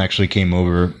mom actually came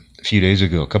over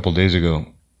a couple days ago,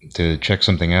 to check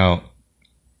something out.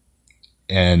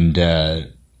 And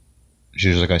she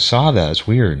was like, I saw that. It's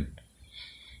weird.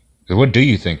 What do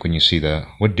you think when you see that?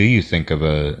 What do you think of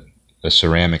a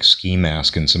ceramic ski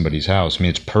mask in somebody's house? I mean,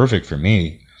 it's perfect for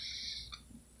me.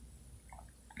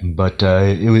 But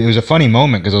it was a funny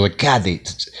moment because I was like, God,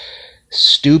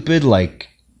 stupid, like,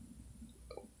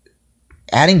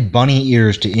 adding bunny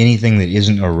ears to anything that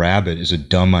isn't a rabbit is a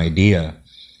dumb idea.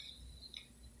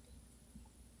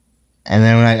 And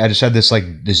then when I just had this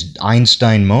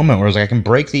Einstein moment where I was like, I can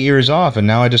break the ears off, and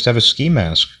now I just have a ski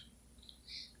mask.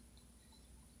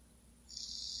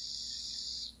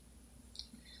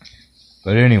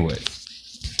 But anyway,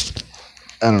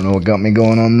 I don't know what got me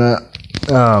going on that.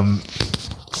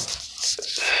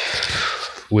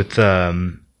 With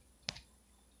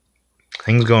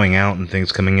things going out and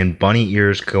things coming in, bunny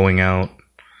ears going out.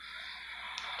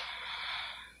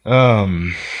 Yeah,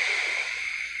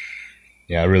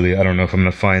 I don't know if I'm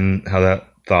gonna find how that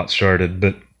thought started,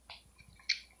 but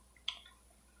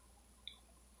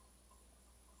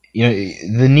you know,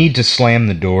 the need to slam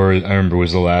the door, I remember,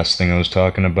 was the last thing I was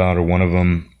talking about, or one of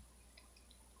them,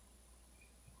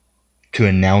 to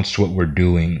announce what we're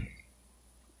doing.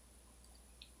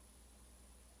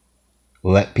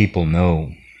 Let people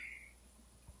know.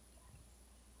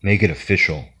 Make it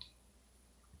official.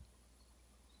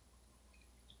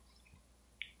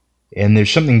 And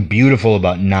there's something beautiful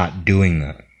about not doing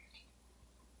that.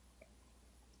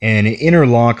 And it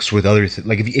interlocks with other things.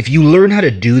 Like if you learn how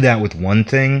to do that with one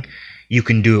thing, you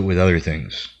can do it with other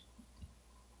things.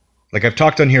 Like I've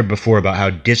talked on here before about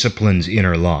how disciplines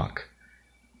interlock.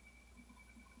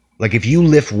 Like if you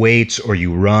lift weights or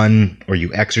you run or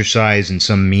you exercise in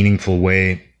some meaningful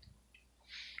way,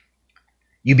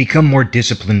 you become more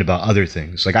disciplined about other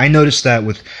things. Like I noticed that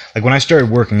with, like when I started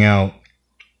working out,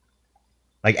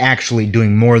 like actually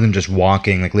doing more than just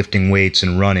walking, like lifting weights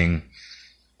and running.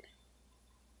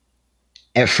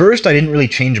 At first, I didn't really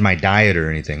change my diet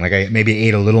or anything. Like I maybe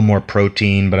ate a little more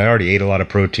protein, but I already ate a lot of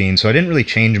protein, so I didn't really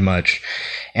change much.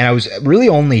 And I was really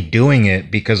only doing it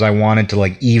because I wanted to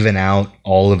like even out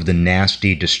all of the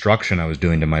nasty destruction I was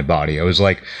doing to my body. I was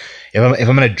like, if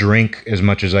I'm going to drink as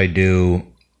much as I do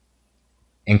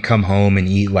and come home and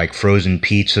eat like frozen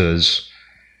pizzas,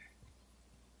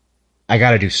 I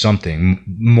got to do something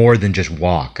more than just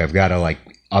walk. I've got to like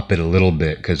up it a little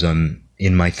bit because I'm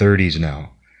in my 30s now.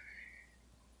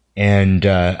 And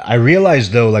I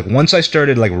realized though, like once I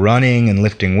started like running and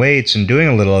lifting weights and doing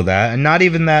a little of that, and not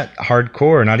even that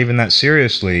hardcore, not even that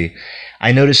seriously,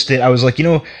 I noticed that I was like,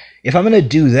 if I'm going to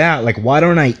do that, like why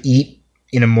don't I eat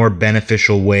in a more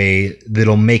beneficial way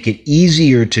that'll make it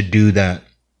easier to do that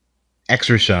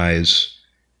exercise,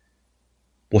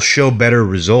 will show better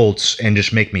results and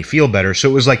just make me feel better. So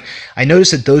it was like, I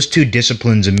noticed that those two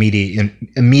disciplines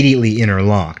immediately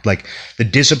interlocked. Like the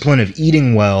discipline of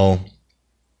eating well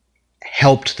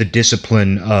helped the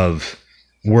discipline of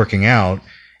working out,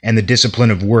 and the discipline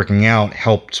of working out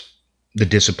helped the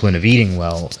discipline of eating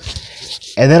well.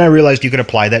 And then I realized you could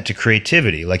apply that to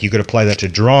creativity. Like you could apply that to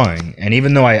drawing. And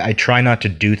even though I try not to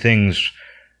do things,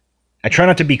 I try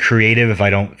not to be creative if I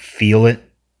don't feel it,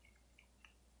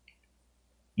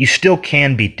 you still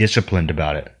can be disciplined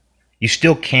about it. You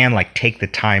still can like take the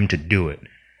time to do it.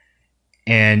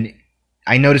 And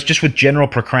I noticed just with general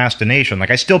procrastination, like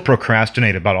I still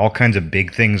procrastinate about all kinds of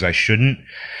big things I shouldn't,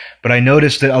 but I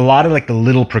noticed that a lot of like the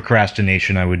little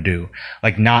procrastination I would do,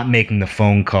 like not making the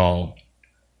phone call,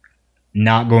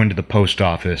 not going to the post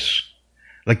office,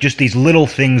 like just these little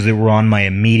things that were on my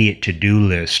immediate to-do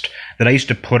list that I used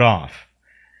to put off.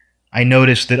 I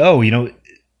noticed that,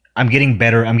 I'm getting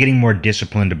better, I'm getting more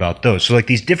disciplined about those. So like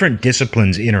these different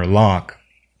disciplines interlock.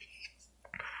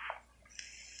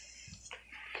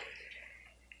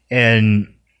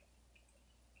 And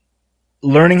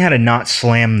learning how to not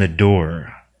slam the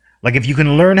door. Like if you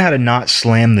can learn how to not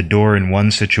slam the door in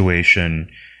one situation,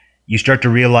 you start to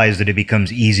realize that it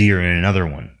becomes easier in another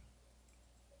one.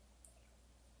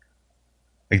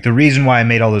 Like the reason why I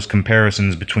made all those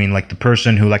comparisons between like the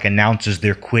person who like announces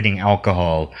they're quitting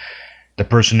alcohol, the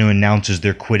person who announces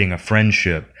they're quitting a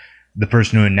friendship, the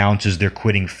person who announces they're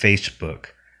quitting Facebook,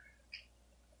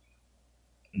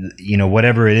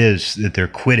 whatever it is that they're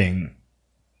quitting.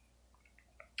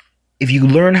 If you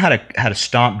learn how to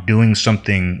stop doing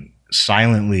something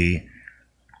silently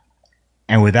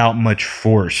and without much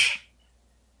force,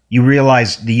 you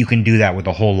realize that you can do that with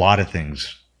a whole lot of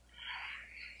things.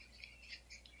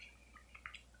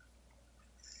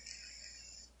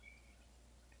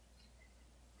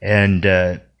 And,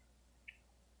 I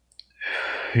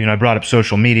brought up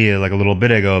social media like a little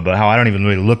bit ago about how I don't even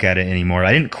really look at it anymore.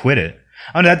 I didn't quit it.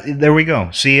 Oh, there we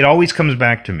go. See, it always comes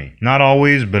back to me. Not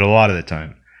always, but a lot of the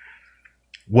time.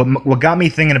 What got me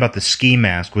thinking about the ski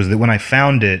mask was that when I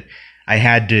found it, I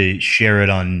had to share it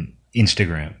on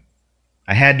Instagram.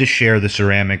 I had to share the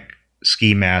ceramic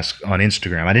ski mask on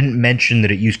Instagram. I didn't mention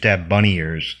that it used to have bunny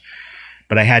ears,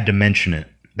 but I had to mention it.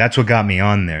 That's what got me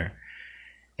on there.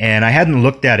 And I hadn't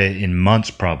looked at it in months,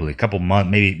 probably a couple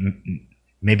months,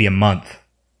 maybe a month,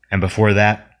 and before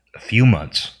that, a few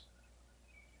months.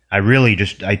 I really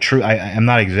I'm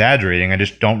not exaggerating. I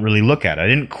just don't really look at it. I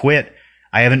didn't quit.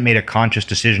 I haven't made a conscious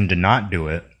decision to not do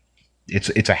it.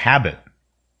 It's a habit.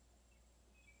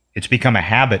 It's become a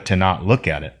habit to not look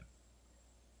at it.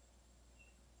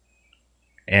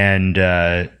 And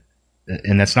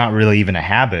that's not really even a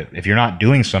habit. If you're not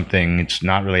doing something, it's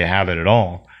not really a habit at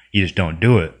all. You just don't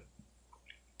do it.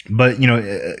 But,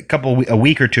 a couple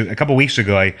weeks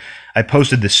ago, I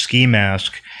posted the ski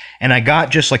mask, and I got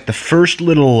just like the first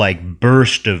little like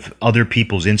burst of other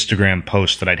people's Instagram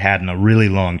posts that I'd had in a really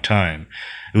long time.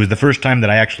 It was the first time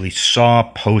that I actually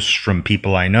saw posts from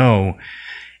people I know,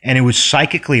 and it was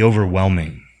psychically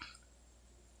overwhelming.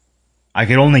 I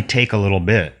could only take a little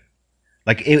bit.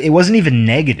 Like it wasn't even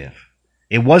negative.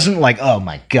 It wasn't like, oh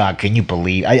my God, can you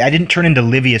believe? I didn't turn into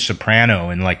Livia Soprano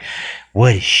and like,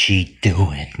 what is she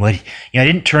doing? I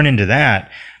didn't turn into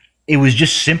that. It was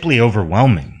just simply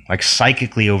overwhelming. like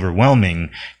psychically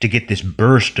overwhelming to get this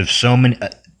burst of so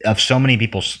many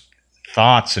people's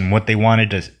thoughts and what they wanted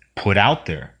to put out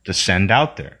there, to send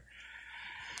out there.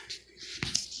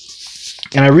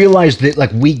 And I realized that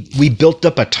like we built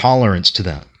up a tolerance to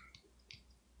that.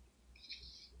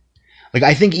 Like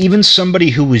I think even somebody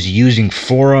who was using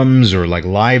forums or like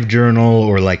LiveJournal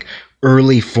or like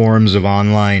early forms of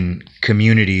online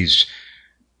communities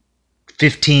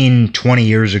 15, 20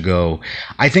 years ago,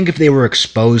 I think if they were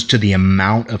exposed to the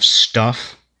amount of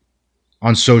stuff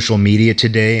on social media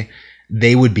today,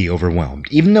 they would be overwhelmed.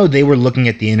 Even though they were looking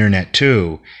at the internet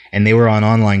too, and they were on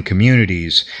online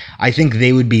communities, I think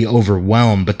they would be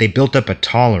overwhelmed, but they built up a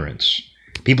tolerance.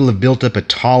 People have built up a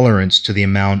tolerance to the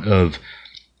amount of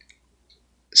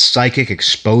psychic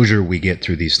exposure we get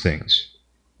through these things.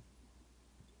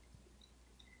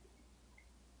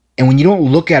 And when you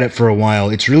don't look at it for a while,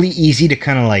 it's really easy to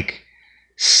kind of like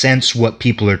sense what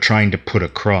people are trying to put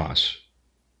across.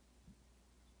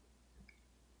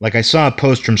 Like I saw a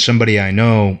post from somebody I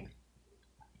know,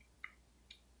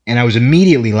 and I was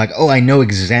immediately like, oh, I know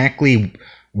exactly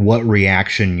what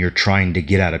reaction you're trying to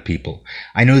get out of people.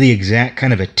 I know the exact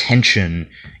kind of attention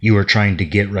you are trying to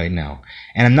get right now.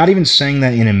 And I'm not even saying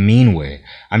that in a mean way.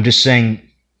 I'm just saying,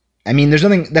 I mean, there's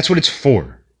nothing, that's what it's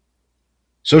for.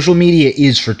 Social media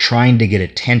is for trying to get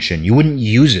attention. You wouldn't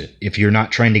use it if you're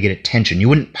not trying to get attention. You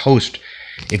wouldn't post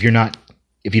if you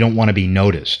don't want to be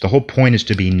noticed. The whole point is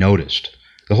to be noticed.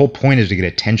 The whole point is to get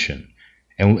attention.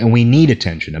 And we need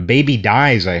attention. A baby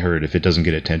dies, I heard, if it doesn't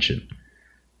get attention.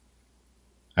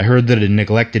 I heard that a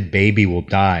neglected baby will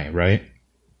die, right?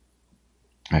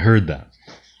 I heard that.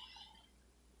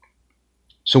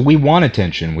 So we want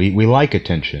attention. We like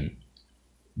attention.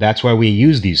 That's why we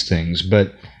use these things.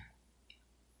 But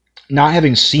not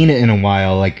having seen it in a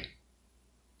while, like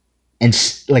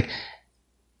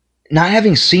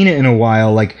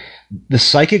the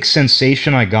psychic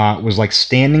sensation I got was like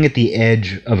standing at the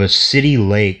edge of a city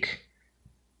lake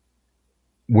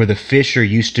where the fish are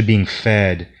used to being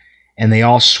fed, and they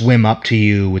all swim up to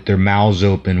you with their mouths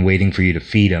open, waiting for you to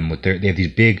feed them. They have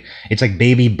these big, it's like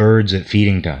baby birds at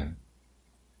feeding time.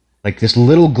 Like this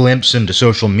little glimpse into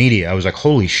social media, I was like,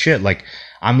 holy shit, like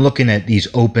I'm looking at these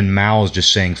open mouths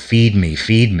just saying, feed me,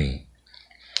 feed me.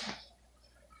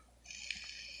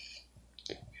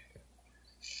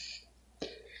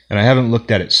 And I haven't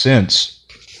looked at it since.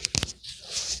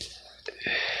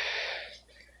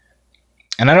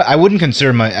 And I wouldn't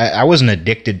consider I wasn't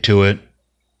addicted to it.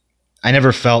 I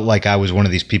never felt like I was one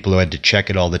of these people who had to check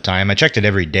it all the time. I checked it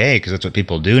every day because that's what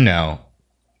people do now.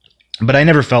 But I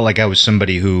never felt like I was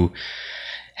somebody who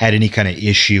had any kind of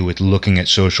issue with looking at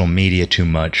social media too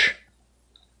much.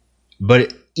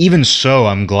 But even so,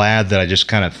 I'm glad that I just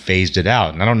kind of phased it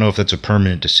out. And I don't know if that's a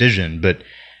permanent decision, but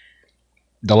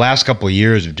the last couple of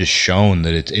years have just shown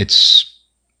that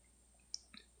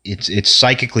it's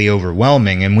psychically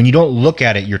overwhelming. And when you don't look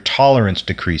at it, your tolerance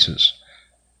decreases.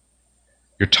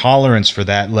 Your tolerance for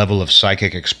that level of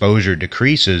psychic exposure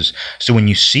decreases. So when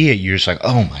you see it, you're just like,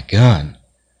 oh my God.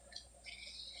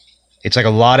 It's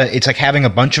like having a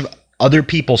bunch of other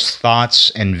people's thoughts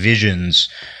and visions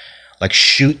like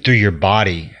shoot through your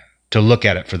body to look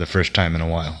at it for the first time in a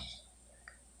while.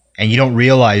 And you don't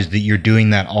realize that you're doing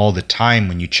that all the time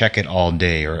when you check it all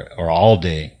day or all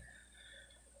day.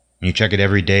 When you check it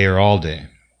every day or all day.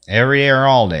 Every day or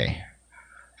all day.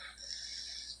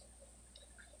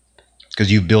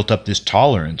 Because you've built up this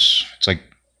tolerance. It's like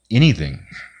anything.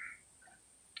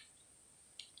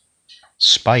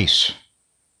 Spice.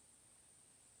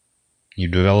 You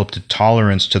developed a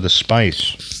tolerance to the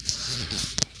spice.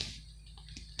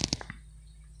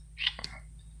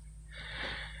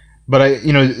 But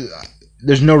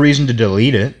there's no reason to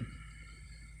delete it.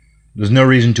 There's no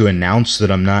reason to announce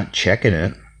that I'm not checking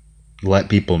it. Let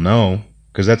people know.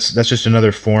 Because that's just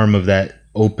another form of that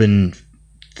open,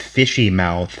 fishy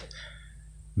mouth,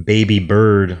 baby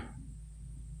bird.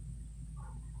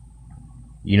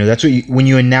 That's what when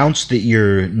you announce that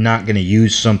you're not going to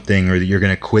use something or that you're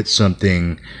going to quit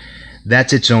something,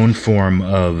 that's its own form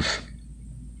of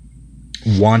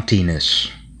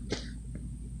wantiness.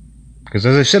 Because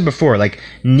as I said before, like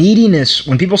neediness,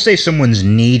 when people say someone's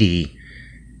needy,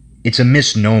 it's a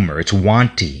misnomer. It's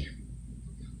wanty.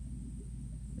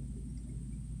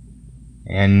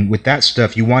 And with that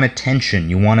stuff, you want attention.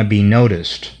 You want to be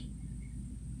noticed.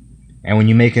 And when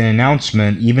you make an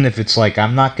announcement, even if it's like,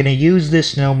 I'm not going to use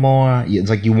this no more,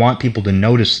 it's like you want people to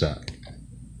notice that.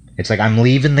 It's like, I'm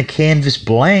leaving the canvas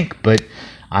blank, but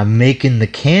I'm making the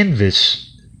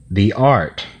canvas the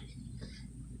art.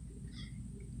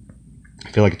 I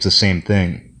feel like it's the same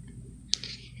thing.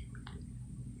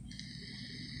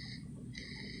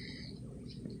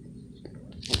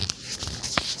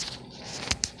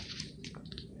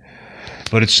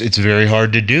 But it's very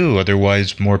hard to do.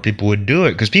 Otherwise, more people would do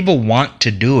it because people want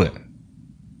to do it.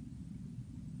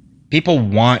 People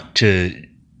want to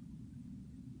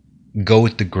go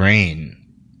with the grain.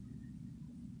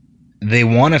 They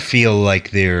want to feel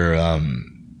like they're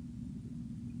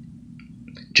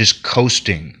just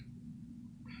coasting.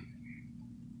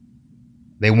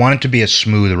 They want it to be a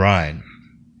smooth ride.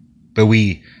 But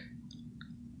we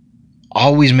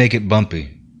always make it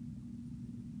bumpy.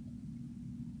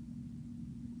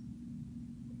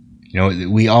 You know,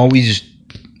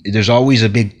 there's always a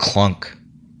big clunk.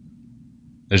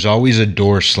 There's always a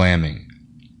door slamming.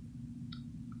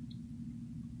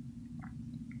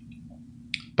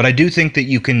 But I do think that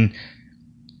you can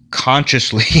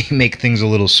consciously make things a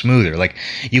little smoother. Like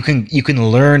you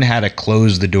can learn how to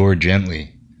close the door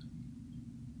gently.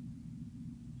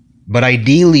 But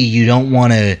ideally, you don't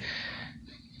want to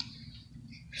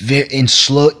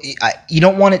you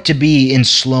don't want it to be in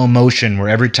slow motion where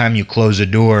every time you close a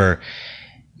door,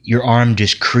 your arm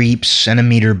just creeps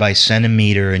centimeter by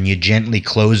centimeter and you gently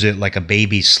close it like a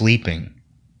baby sleeping.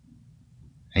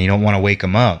 And you don't want to wake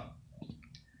them up.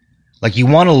 Like you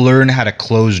want to learn how to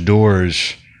close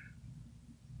doors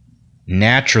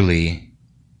naturally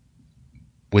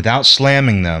without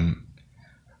slamming them,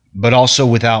 but also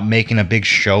without making a big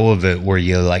show of it where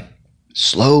you like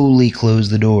slowly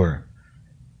close the door.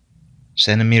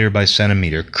 Centimeter by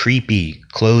centimeter, creepy,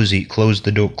 closey, close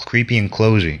the door, creepy and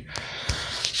closey.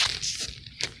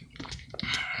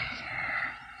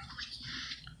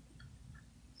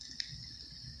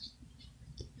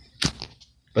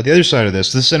 But the other side of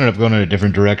this ended up going in a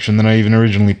different direction than I even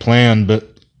originally planned,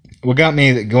 but what got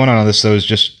me going on this, though, is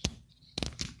just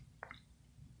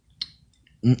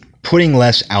putting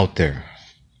less out there.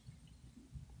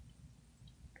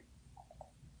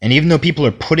 And even though people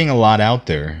are putting a lot out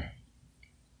there,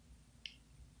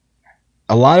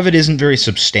 a lot of it isn't very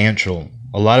substantial.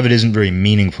 A lot of it isn't very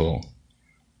meaningful.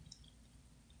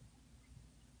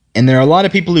 And there are a lot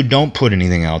of people who don't put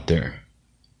anything out there.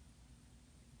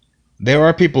 There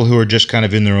are people who are just kind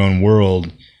of in their own world.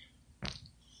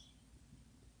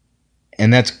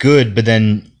 And that's good, but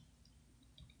then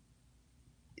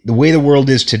the way the world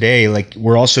is today, like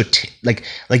we're also like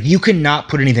you can not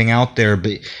put anything out there,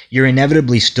 but you're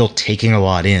inevitably still taking a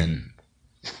lot in.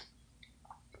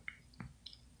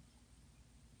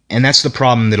 And that's the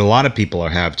problem that a lot of people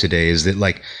have today, is that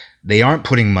like they aren't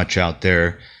putting much out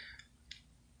there,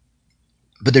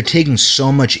 but they're taking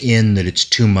so much in that it's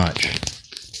too much.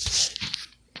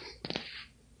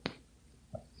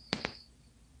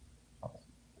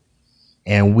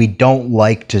 And we don't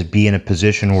like to be in a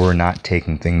position where we're not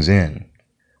taking things in,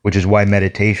 which is why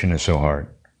meditation is so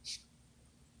hard.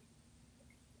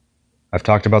 I've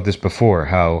talked about this before,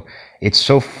 how it's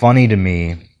so funny to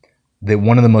me that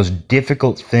one of the most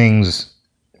difficult things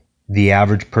the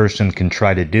average person can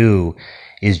try to do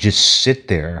is just sit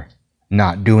there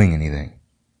not doing anything.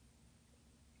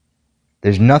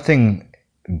 There's nothing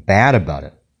bad about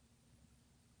it.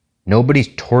 Nobody's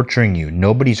torturing you.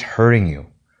 Nobody's hurting you.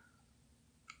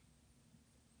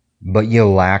 But you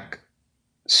lack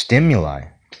stimuli.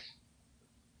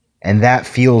 And that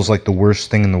feels like the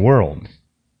worst thing in the world.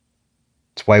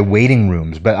 It's why waiting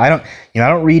rooms, but I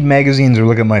don't read magazines or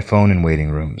look at my phone in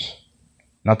waiting rooms.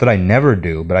 Not that I never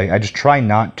do, but I just try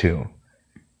not to.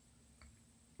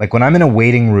 Like when I'm in a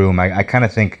waiting room, I kind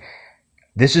of think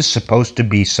this is supposed to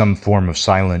be some form of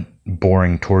silent,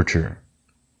 boring torture.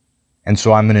 And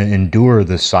so I'm going to endure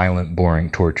the silent, boring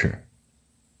torture.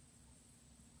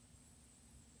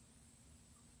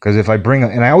 Because if I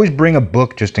and I always bring a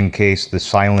book just in case the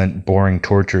silent, boring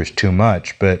torture is too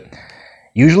much, but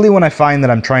usually when I find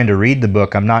that I'm trying to read the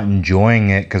book, I'm not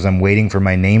enjoying it because I'm waiting for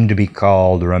my name to be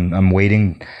called, or I'm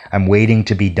waiting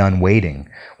to be done waiting.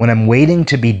 When I'm waiting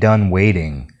to be done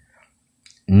waiting,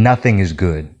 nothing is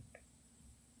good.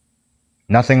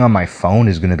 Nothing on my phone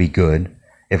is going to be good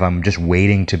if I'm just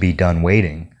waiting to be done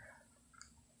waiting.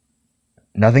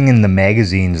 Nothing in the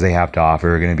magazines they have to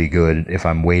offer are going to be good if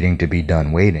I'm waiting to be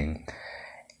done waiting.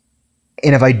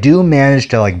 And if I do manage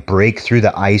to like break through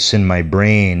the ice in my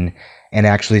brain and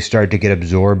actually start to get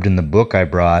absorbed in the book I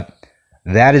brought,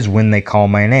 that is when they call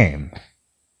my name.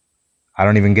 I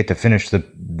don't even get to finish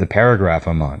the paragraph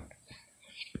I'm on.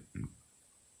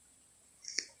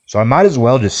 So I might as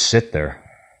well just sit there.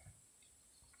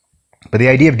 But the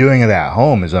idea of doing it at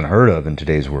home is unheard of in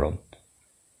today's world.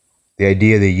 The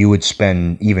idea that you would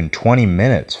spend even 20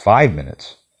 minutes, 5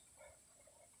 minutes,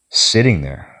 sitting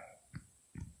there.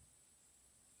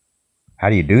 How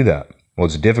do you do that? Well,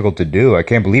 it's difficult to do. I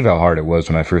can't believe how hard it was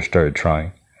when I first started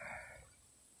trying.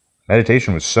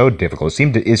 Meditation was so difficult.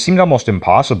 It seemed almost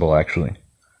impossible, actually.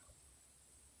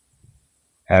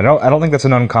 And I don't think that's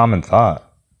an uncommon thought.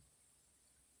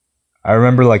 I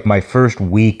remember like my first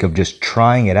week of just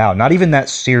trying it out, not even that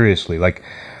seriously, like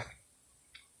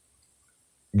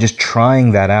just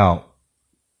trying that out,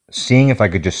 seeing if I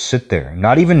could just sit there,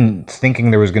 not even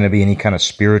thinking there was going to be any kind of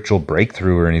spiritual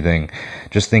breakthrough or anything,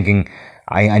 just thinking,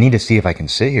 I need to see if I can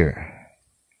sit here.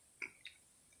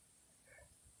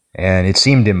 And it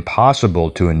seemed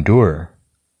impossible to endure.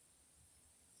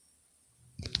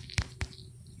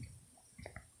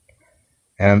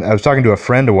 And I was talking to a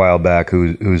friend a while back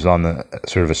who's on the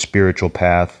sort of a spiritual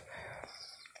path.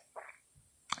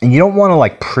 And you don't want to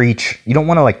like preach, you don't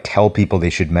want to like tell people they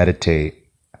should meditate.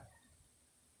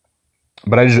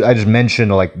 But I just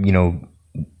mentioned like, you know,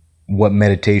 what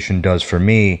meditation does for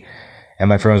me. And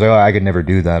my friend was like, oh, I could never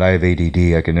do that. I have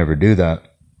ADD. I could never do that.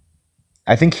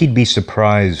 I think he'd be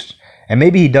surprised. And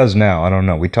maybe he does now. I don't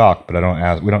know. We talk, but I don't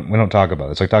ask. We don't talk about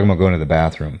it. It's like talking about going to the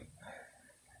bathroom.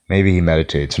 Maybe he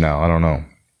meditates now. I don't know.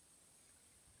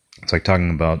 It's like talking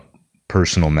about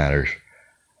personal matters.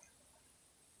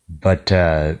 But,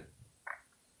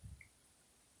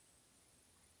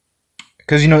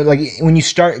 because, you know, like when you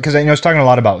start, because I know I was talking a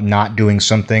lot about not doing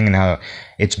something and how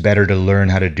it's better to learn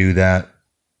how to do that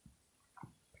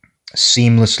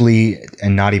seamlessly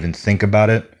and not even think about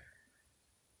it.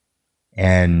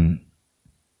 And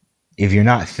if you're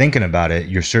not thinking about it,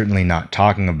 you're certainly not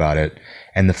talking about it.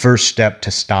 And the first step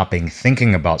to stopping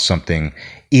thinking about something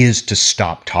is to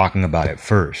stop talking about it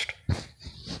first.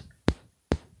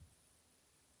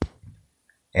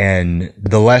 And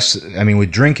the less, I mean,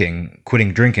 with drinking,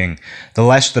 quitting drinking, the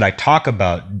less that I talk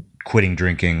about quitting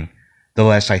drinking, the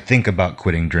less I think about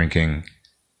quitting drinking.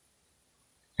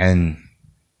 And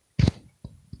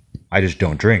I just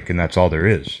don't drink, and that's all there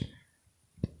is.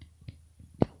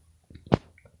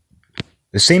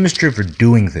 The same is true for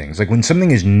doing things. Like when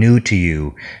something is new to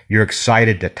you, you're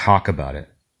excited to talk about it.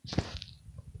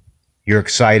 You're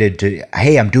excited to,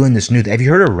 hey, I'm doing this new thing. Have you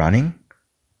heard of running?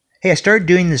 Hey, I started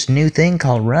doing this new thing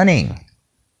called running.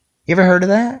 You ever heard of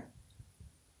that?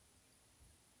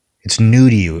 It's new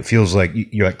to you. It feels like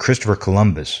you're like Christopher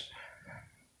Columbus.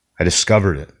 I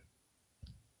discovered it.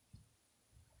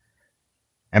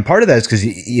 And part of that is because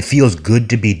it feels good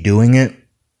to be doing it.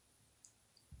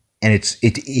 And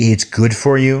it's good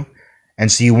for you.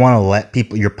 And so you want to let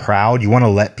people, you're proud. You want to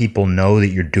let people know that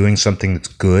you're doing something that's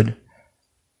good.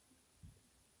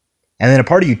 And then a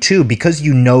part of you too, because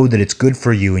you know that it's good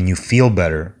for you and you feel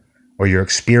better, or you're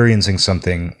experiencing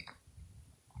something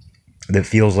that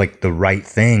feels like the right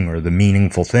thing or the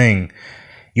meaningful thing,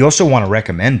 you also want to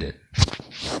recommend it.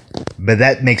 But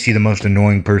that makes you the most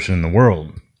annoying person in the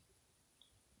world.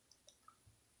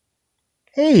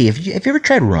 Hey, have you ever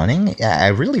tried running? I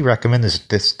really recommend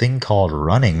this thing called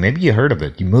running. Maybe you heard of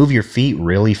it. You move your feet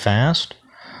really fast.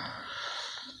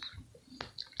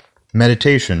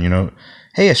 Meditation, you know.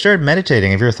 Hey, I started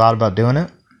meditating. Have you ever thought about doing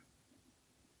it?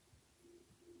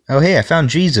 Oh, hey, I found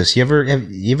Jesus. You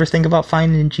ever think about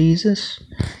finding Jesus?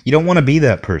 You don't want to be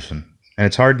that person, and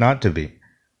it's hard not to be.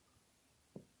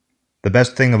 The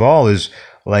best thing of all is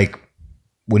like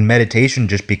when meditation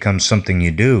just becomes something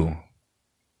you do.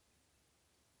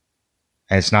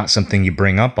 And it's not something you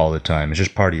bring up all the time. It's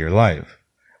just part of your life.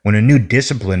 When a new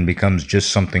discipline becomes just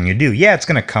something you do, yeah, it's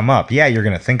going to come up. Yeah, you're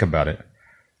going to think about it.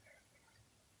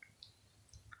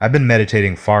 I've been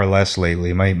meditating far less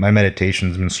lately. My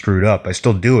meditation's been screwed up. I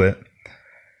still do it.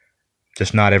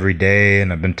 Just not every day,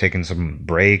 and I've been taking some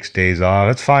breaks, days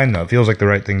off. It's fine, though. It feels like the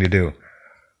right thing to do.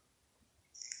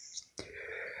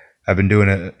 I've been doing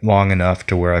it long enough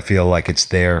to where I feel like it's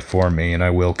there for me, and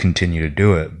I will continue to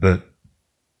do it. But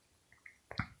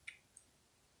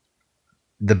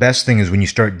the best thing is when you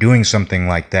start doing something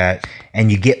like that,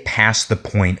 and you get past the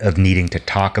point of needing to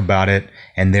talk about it,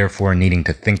 and therefore needing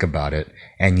to think about it,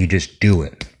 and you just do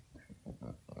it.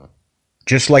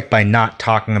 Just like by not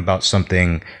talking about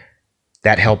something,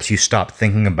 that helps you stop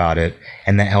thinking about it,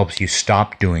 and that helps you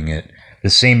stop doing it.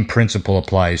 The same principle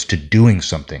applies to doing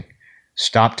something.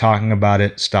 Stop talking about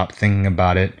it, stop thinking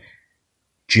about it,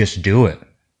 just do it.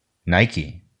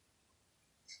 Nike.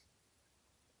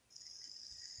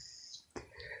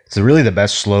 It's really the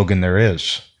best slogan there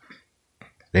is.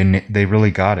 They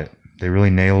really got it. They really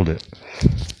nailed it.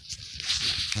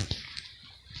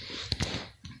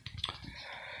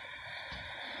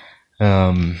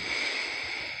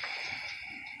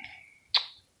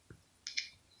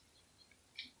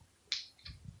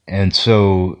 And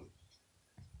so,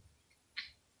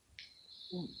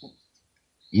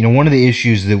 you know, one of the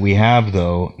issues that we have,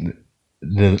 though,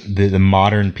 the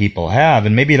modern people have,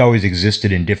 and maybe it always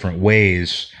existed in different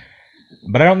ways,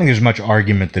 but I don't think there's much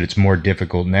argument that it's more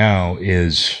difficult now,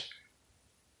 is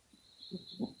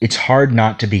it's hard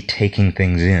not to be taking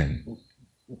things in.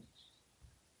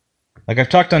 Like I've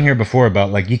talked on here before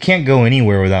about, like, you can't go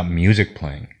anywhere without music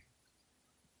playing.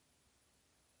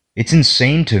 It's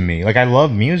insane to me. Like, I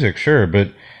love music, sure,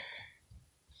 but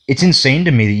it's insane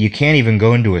to me that you can't even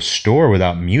go into a store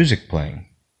without music playing.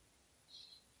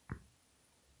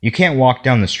 You can't walk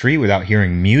down the street without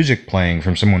hearing music playing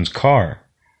from someone's car.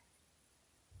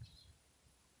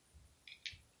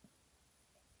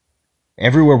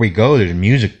 Everywhere we go, there's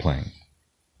music playing.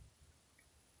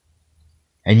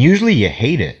 And usually you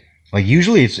hate it. Like,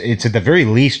 usually it's at the very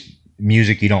least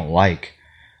music you don't like.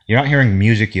 You're not hearing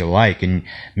music you like. And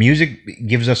music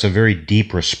gives us a very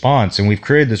deep response. And we've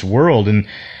created this world. And,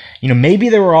 you know, maybe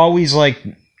there were always, like,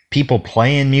 people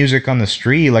playing music on the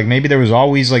street. Like, maybe there was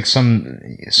always, like,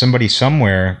 somebody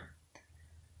somewhere.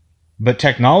 But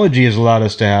technology has allowed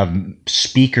us to have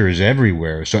speakers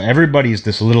everywhere. So everybody's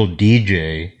this little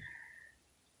DJ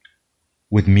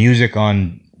with music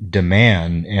on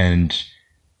demand, and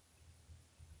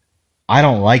I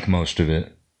don't like most of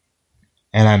it,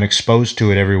 and I'm exposed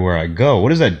to it everywhere I go. What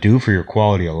does that do for your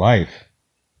quality of life?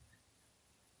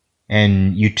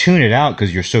 And you tune it out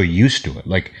because you're so used to it.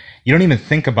 Like, you don't even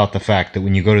think about the fact that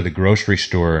when you go to the grocery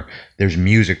store, there's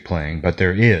music playing, but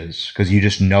there is, because you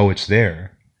just know it's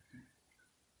there.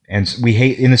 And we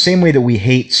hate, in the same way that we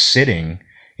hate sitting,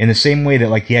 in the same way that,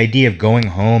 like, the idea of going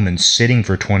home and sitting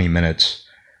for 20 minutes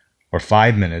or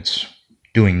 5 minutes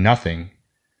doing nothing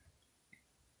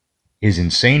is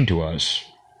insane to us.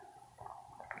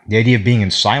 The idea of being in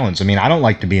silence. I mean, I don't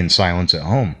like to be in silence at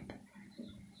home.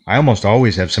 I almost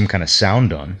always have some kind of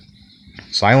sound on.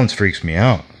 Silence freaks me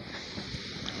out.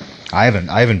 I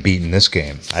haven't beaten this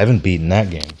game. I haven't beaten that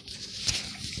game.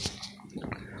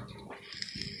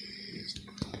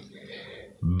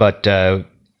 But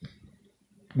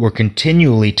we're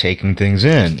continually taking things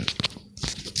in.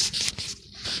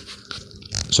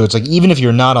 So it's like, even if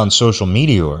you're not on social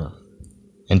media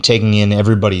and taking in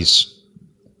everybody's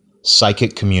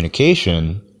psychic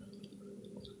communication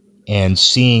and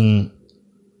seeing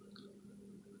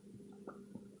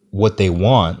what they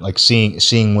want, like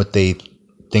seeing what they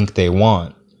think they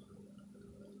want,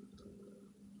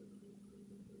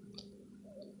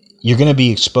 you're going to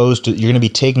be you're going to be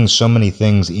taking so many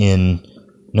things in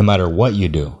no matter what you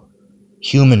do.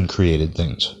 Human created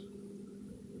things.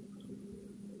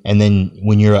 And then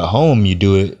when you're at home, you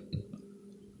do it.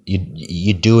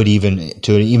 You do it even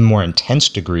to an even more intense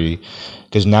degree,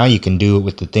 because now you can do it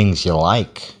with the things you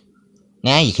like.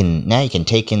 Now you can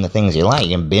take in the things you like.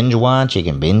 You can binge watch. You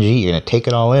can binge eat. You're gonna take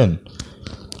it all in,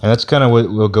 and that's kind of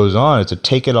what goes on. It's to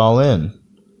take it all in.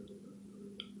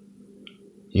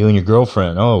 You and your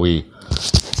girlfriend. Oh, we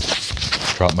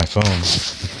dropped my phone.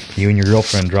 You and your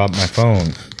girlfriend dropped my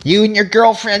phone. You and your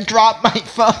girlfriend dropped my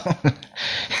phone.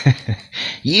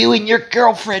 You and your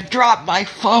girlfriend dropped my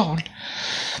phone.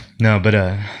 No, but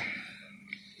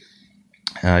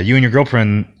you and your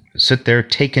girlfriend sit there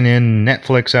taking in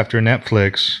Netflix after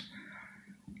Netflix,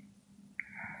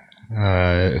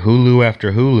 Hulu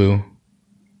after Hulu,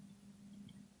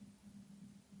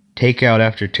 takeout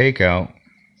after takeout,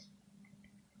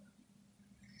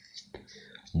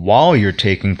 while you're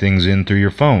taking things in through your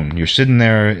phone. You're sitting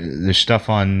there, there's stuff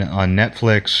on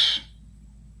Netflix,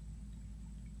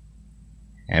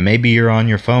 and maybe you're on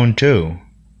your phone too,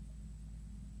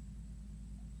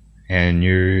 and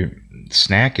you're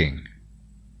snacking,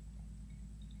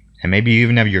 and maybe you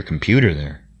even have your computer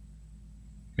there.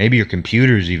 Maybe your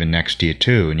computer's even next to you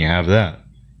too, and you have that.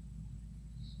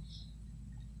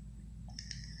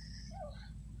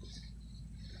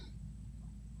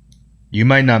 You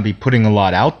might not be putting a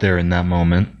lot out there in that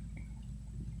moment.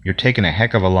 You're taking a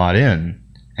heck of a lot in,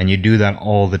 and you do that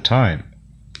all the time.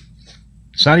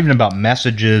 It's not even about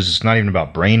messages. It's not even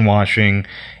about brainwashing.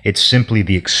 It's simply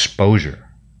the exposure.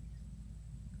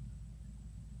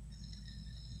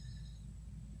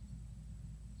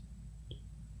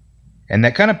 And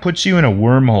that kind of puts you in a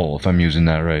wormhole, if I'm using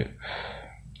that right.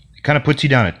 It kind of puts you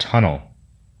down a tunnel.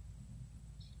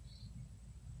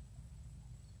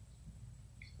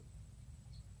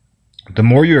 The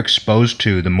more you're exposed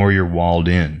to, the more you're walled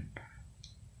in.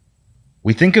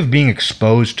 We think of being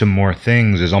exposed to more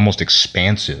things as almost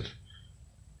expansive.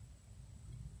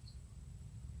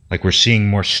 Like we're seeing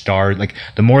more stars. Like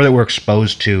the more that we're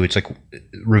exposed to, it's like it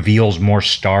reveals more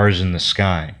stars in the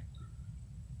sky.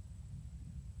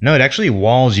 No, it actually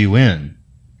walls you in.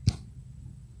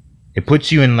 It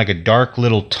puts you in like a dark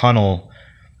little tunnel,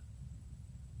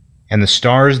 and the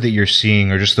stars that you're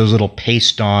seeing are just those little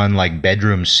paste-on, like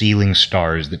bedroom ceiling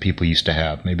stars that people used to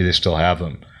have. Maybe they still have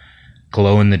them.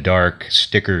 Glow-in-the-dark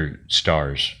sticker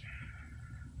stars.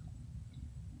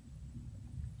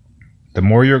 The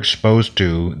more you're exposed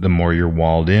to, the more you're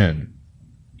walled in.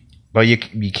 But you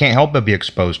can't help but be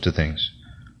exposed to things.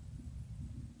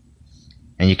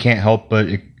 And you can't help but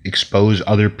expose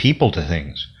other people to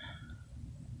things.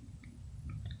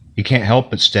 You can't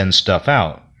help but send stuff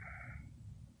out.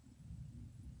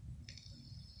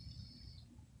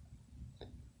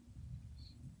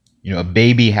 You know, a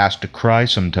baby has to cry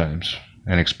sometimes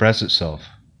and express itself.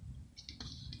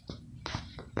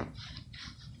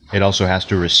 It also has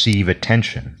to receive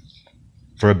attention.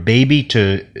 For a baby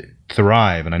to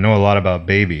thrive, and I know a lot about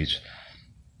babies,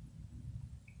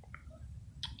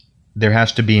 there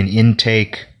has to be an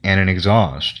intake and an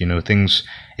exhaust. You know,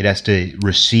 it has to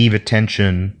receive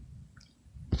attention,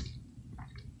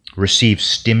 receive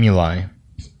stimuli,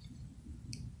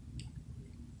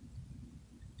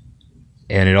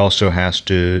 and it also has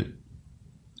to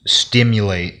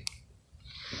stimulate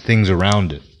things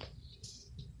around it.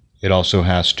 It also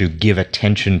has to give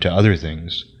attention to other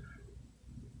things.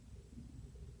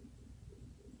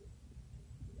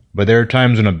 But there are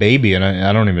times when a baby, and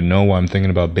I don't even know why I'm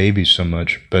thinking about babies so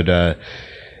much, but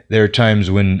there are times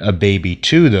when a baby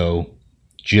too, though,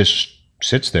 just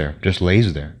sits there, just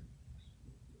lays there,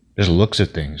 just looks at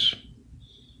things.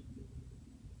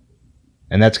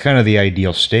 And that's kind of the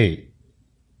ideal state.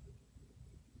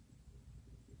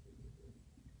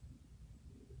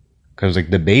 Because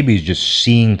like the baby's just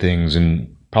seeing things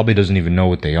and probably doesn't even know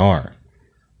what they are.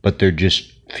 But they're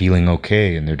just feeling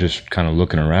okay, and they're just kind of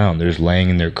looking around. They're just laying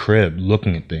in their crib,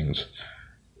 looking at things.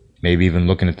 Maybe even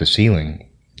looking at the ceiling.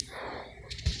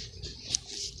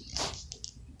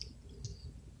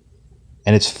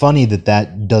 And it's funny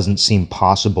that doesn't seem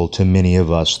possible to many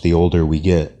of us the older we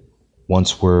get.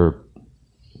 Once we're,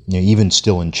 even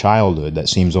still in childhood, that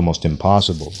seems almost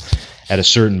impossible. At a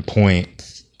certain point,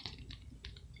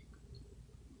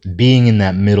 being in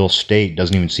that middle state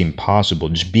doesn't even seem possible.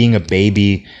 Just being a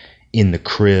baby in the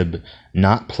crib,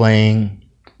 not playing,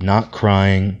 not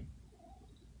crying,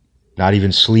 not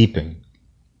even sleeping,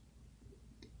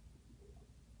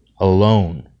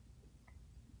 alone.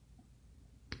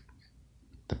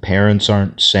 The parents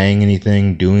aren't saying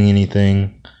anything, doing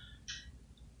anything,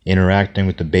 interacting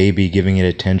with the baby, giving it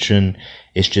attention.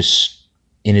 It's just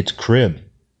in its crib.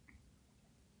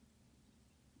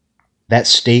 That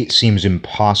state seems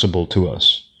impossible to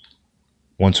us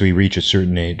once we reach a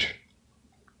certain age.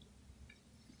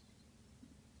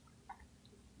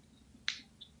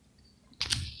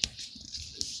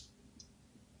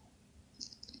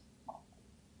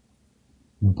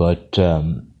 But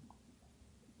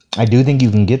I do think you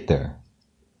can get there.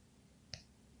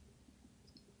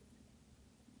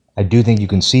 I do think you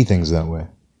can see things that way.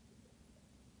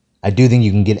 I do think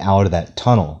you can get out of that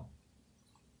tunnel.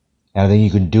 And I think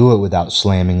you can do it without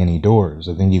slamming any doors.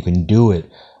 I think you can do it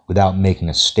without making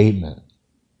a statement.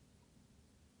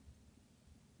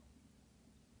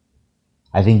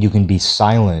 I think you can be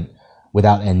silent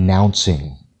without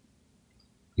announcing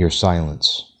your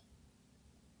silence.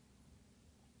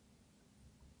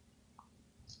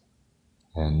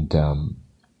 And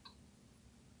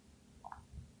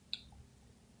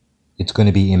it's going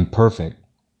to be imperfect.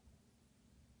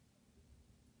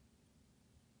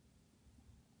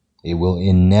 It will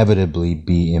inevitably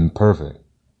be imperfect.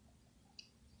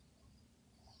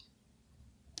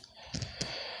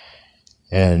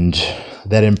 And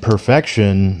that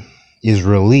imperfection is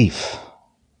relief.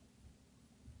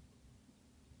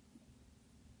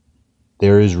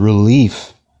 There is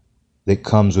relief that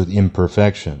comes with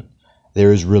imperfection.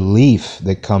 There is relief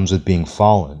that comes with being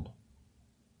fallen.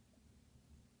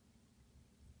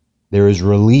 There is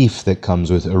relief that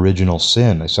comes with original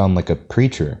sin. I sound like a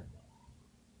preacher.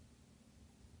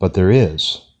 But there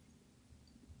is.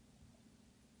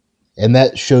 And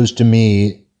that shows to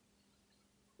me,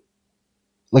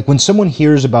 like when someone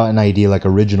hears about an idea like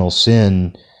original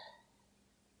sin,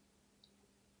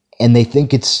 and they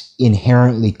think it's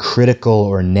inherently critical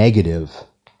or negative,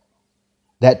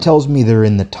 that tells me they're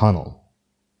in the tunnel.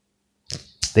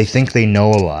 They think they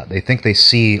know a lot. They think they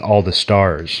see all the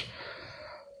stars.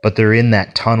 But they're in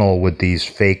that tunnel with these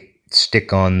fake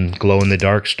stick-on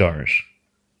glow-in-the-dark stars.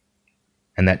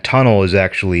 And that tunnel is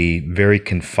actually very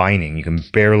confining. You can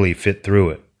barely fit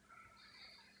through it.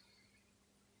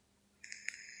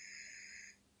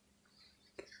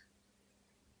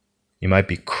 You might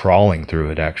be crawling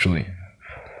through it, actually.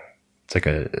 It's like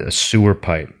a sewer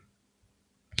pipe.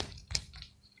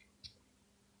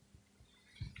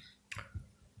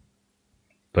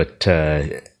 But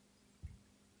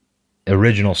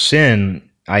original sin,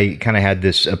 I kind of had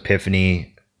this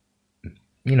epiphany,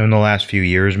 in the last few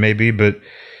years maybe, but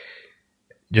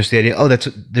just the idea,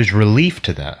 there's relief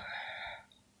to that.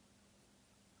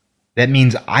 That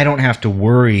means I don't have to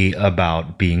worry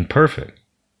about being perfect.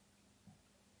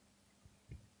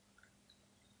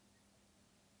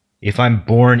 If I'm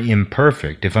born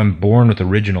imperfect, if I'm born with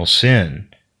original sin,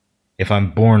 if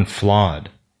I'm born flawed,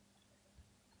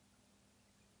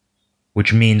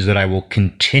 which means that I will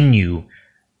continue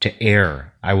to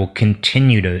err, I will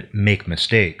continue to make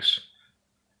mistakes.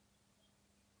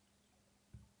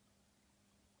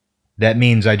 That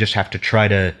means I just have to try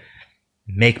to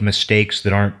make mistakes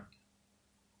that aren't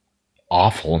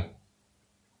awful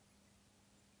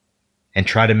and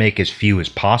try to make as few as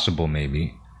possible,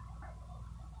 maybe.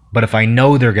 But if I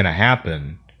know they're going to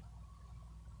happen,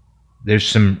 there's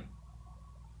some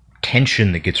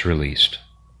tension that gets released.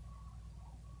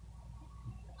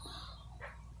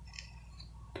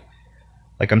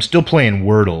 Like, I'm still playing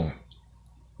Wordle.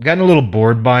 I've gotten a little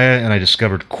bored by it, and I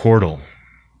discovered Quordle,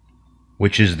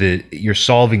 which is you're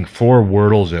solving 4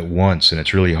 Wordles at once, and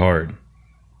it's really hard.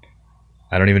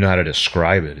 I don't even know how to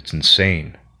describe it. It's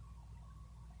insane.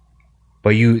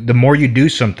 But the more you do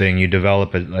something, you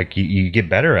develop it, like you get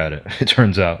better at it, it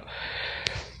turns out.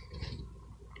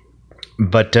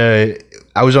 But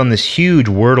I was on this huge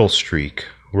Wordle streak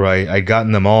where I'd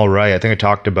gotten them all right. I think I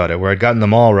talked about it, where I'd gotten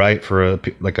them all right for a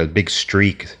big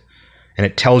streak. And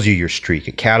it tells you your streak.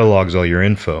 It catalogs all your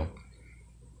info.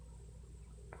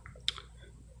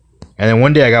 And then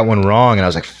one day I got one wrong, and I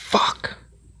was like, fuck.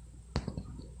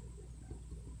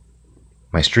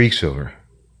 My streak's over.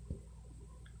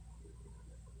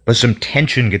 But some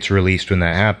tension gets released when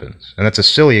that happens. And that's a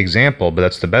silly example, but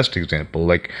that's the best example.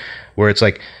 Like, where it's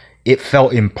like, it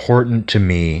felt important to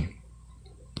me.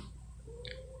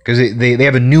 Because they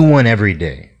have a new one every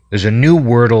day. There's a new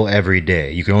Wordle every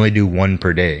day. You can only do one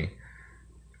per day.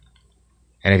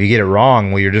 And if you get it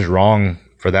wrong, well, you're just wrong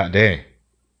for that day.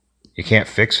 You can't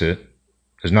fix it.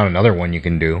 There's not another one you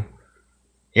can do.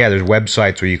 Yeah, there's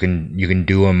websites where you can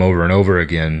do them over and over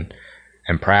again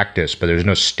and practice, but there's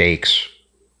no stakes.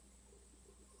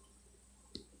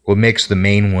 What makes the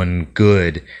main one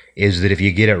good is that if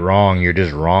you get it wrong, you're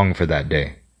just wrong for that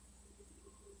day.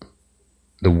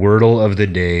 The Wordle of the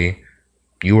day,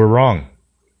 you were wrong.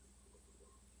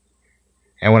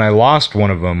 And when I lost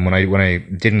one of them, when I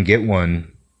didn't get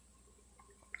one,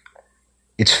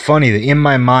 it's funny that in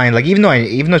my mind, like even though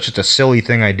it's just a silly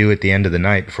thing I do at the end of the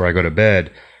night before I go to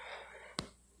bed,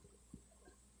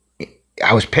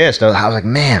 I was pissed. I was like,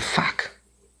 man, fuck.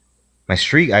 My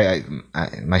streak's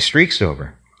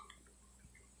over.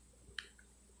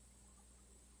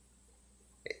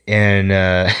 And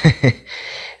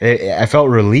I felt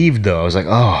relieved, though. I was like,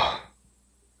 oh.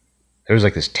 There was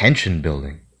like this tension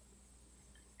building.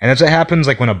 And that's what happens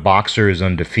like when a boxer is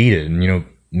undefeated. And,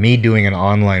 me doing an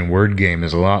online word game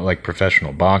is a lot like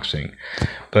professional boxing.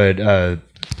 But,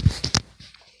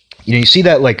 you see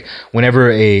that like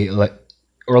whenever you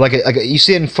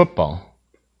see it in football.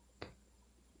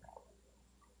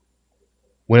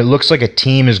 When it looks like a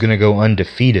team is going to go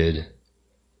undefeated.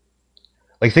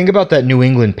 Like, think about that New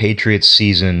England Patriots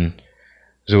season.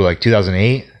 Was it like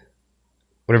 2008?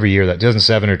 Whatever year that,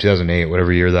 2007 or 2008,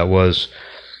 whatever year that was.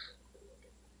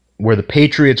 Where the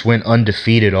Patriots went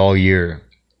undefeated all year.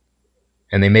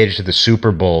 And they made it to the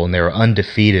Super Bowl, and they were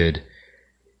undefeated.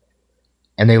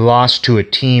 And they lost to a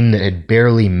team that had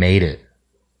barely made it.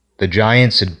 The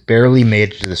Giants had barely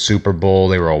made it to the Super Bowl.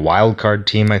 They were a wild card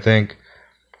team, I think.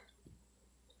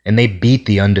 And they beat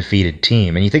the undefeated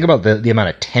team. And you think about the amount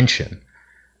of tension.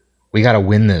 We got to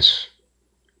win this.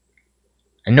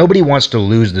 And nobody wants to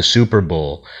lose the Super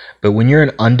Bowl. But when you're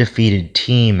an undefeated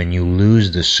team and you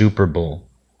lose the Super Bowl,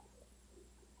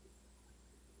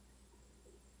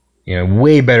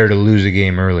 way better to lose a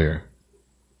game earlier.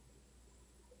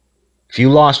 If you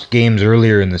lost games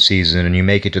earlier in the season and you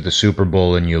make it to the Super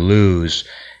Bowl and you lose,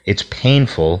 it's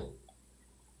painful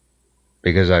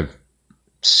because I've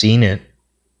seen it.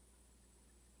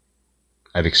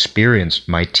 I've experienced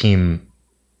my team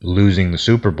losing the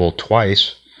Super Bowl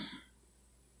twice.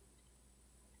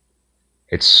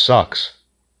 It sucks.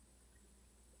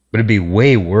 But it'd be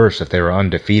way worse if they were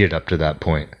undefeated up to that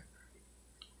point.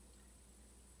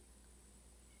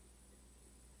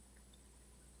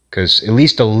 Because at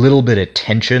least a little bit of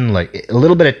tension,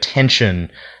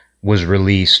 was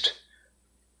released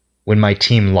when my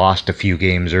team lost a few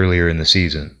games earlier in the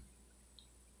season.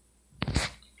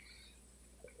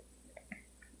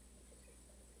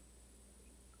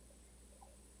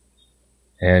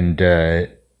 And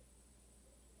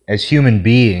as human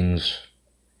beings,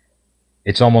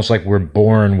 it's almost like we're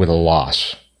born with a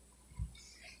loss.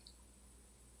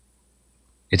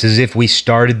 It's as if we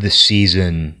started the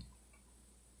season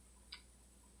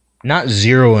not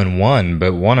 0-1,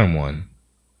 but 1-1.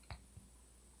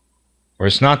 Or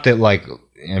it's not that, like,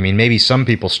 I mean, maybe some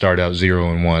people start out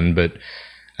 0 and 1, but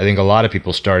I think a lot of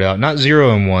people start out not 0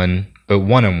 and 1, but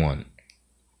 1 and 1.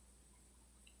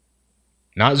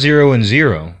 Not 0 and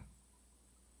 0.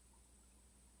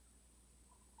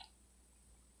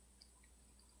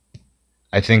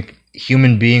 I think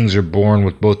human beings are born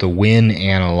with both a win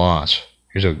and a loss.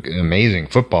 Here's an amazing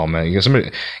football, man.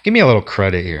 Somebody, give me a little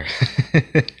credit here.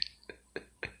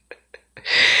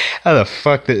 How the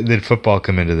fuck did football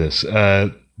come into this? You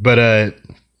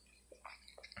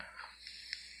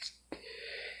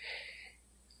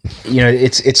know,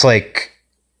 it's like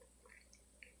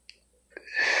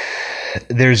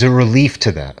there's a relief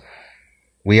to that.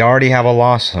 We already have a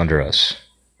loss under us.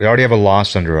 We already have a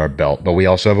loss under our belt, but we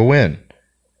also have a win.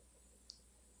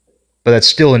 But that's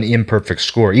still an imperfect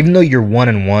score. Even though you're 1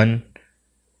 and 1,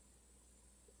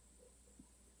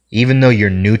 even though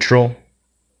you're neutral,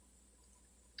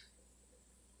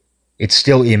 it's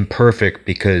still imperfect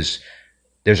because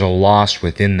there's a loss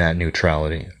within that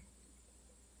neutrality.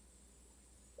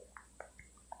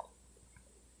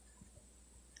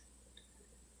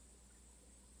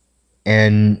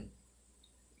 And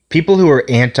people who are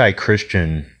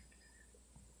anti-Christian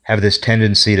have this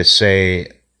tendency to say,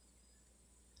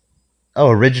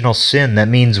 oh, original sin, that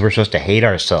means we're supposed to hate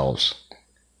ourselves.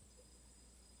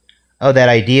 Oh, that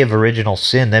idea of original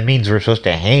sin, that means we're supposed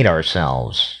to hate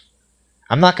ourselves.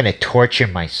 I'm not going to torture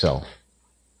myself.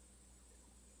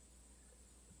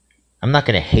 I'm not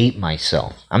going to hate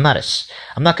myself. I'm not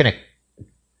going to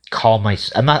call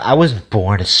myself, I wasn't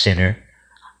born a sinner.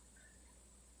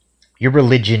 Your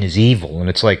religion is evil. And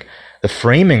it's like the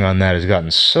framing on that has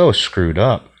gotten so screwed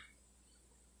up.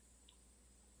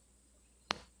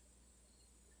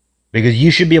 Because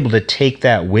you should be able to take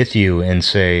that with you and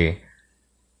say,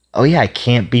 oh yeah, I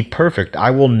can't be perfect.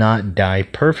 I will not die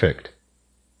perfect.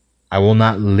 I will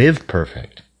not live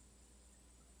perfect.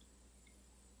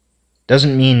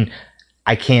 Doesn't mean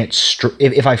I can't,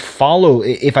 if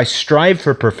I strive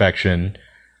for perfection,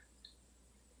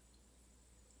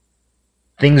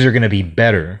 things are going to be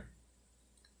better.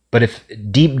 But if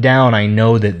deep down I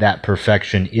know that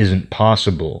perfection isn't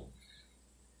possible,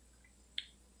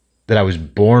 that I was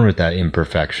born with that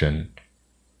imperfection,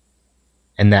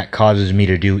 and that causes me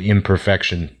to do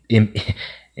imperfect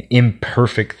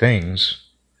things,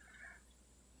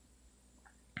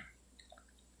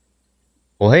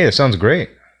 well, hey, that sounds great.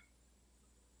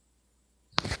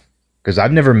 Because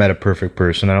I've never met a perfect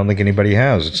person. I don't think anybody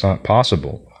has. It's not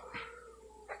possible.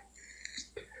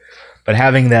 But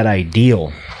having that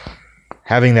ideal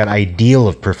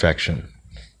of perfection,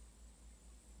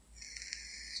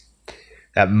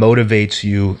 that motivates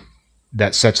you,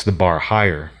 that sets the bar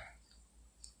higher.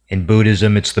 In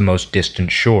Buddhism, it's the most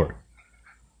distant shore.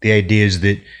 The idea is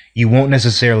that you won't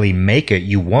necessarily make it,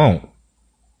 you won't.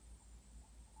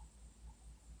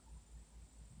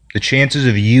 The chances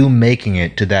of you making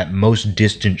it to that most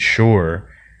distant shore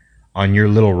on your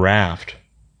little raft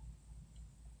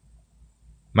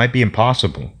might be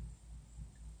impossible.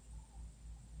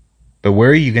 But where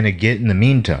are you going to get in the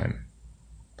meantime?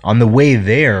 On the way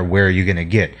there, where are you going to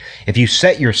get? If you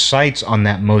set your sights on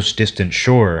that most distant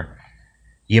shore,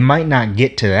 you might not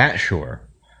get to that shore.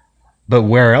 But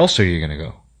where else are you going to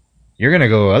go? You're going to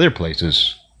go other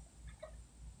places.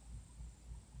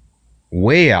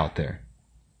 Way out there.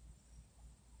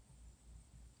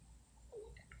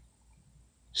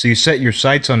 So you set your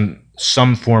sights on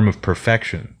some form of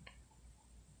perfection.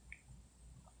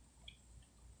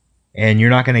 And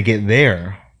you're not going to get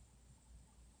there.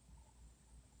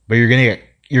 But you're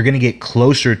going to get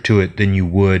closer to it than you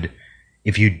would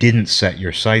if you didn't set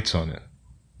your sights on it.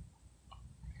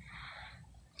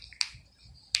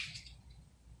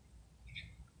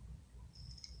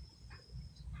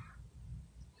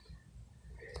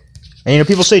 And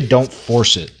people say don't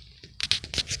force it.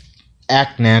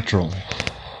 Act natural.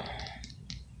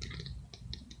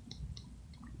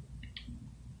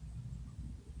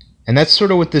 And that's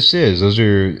sort of what this is. Those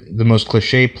are the most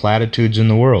cliche platitudes in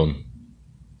the world.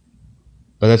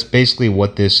 But that's basically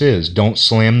what this is. Don't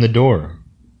slam the door.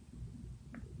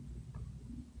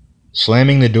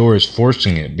 Slamming the door is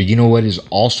forcing it. But you know what is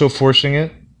also forcing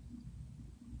it?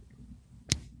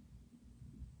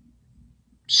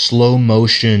 Slow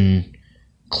motion,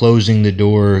 closing the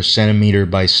door centimeter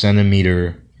by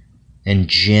centimeter and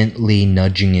gently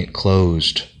nudging it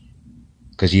closed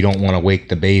because you don't want to wake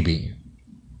the baby.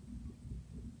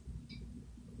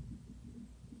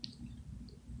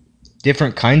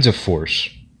 Different kinds of force,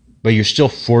 but you're still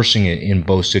forcing it in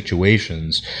both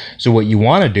situations. So what you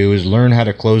want to do is learn how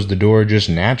to close the door just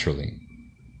naturally.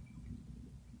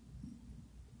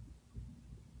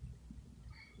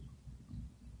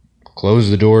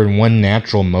 Close the door in one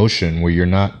natural motion where you're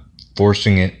not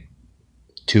forcing it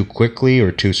too quickly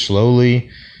or too slowly,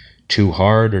 too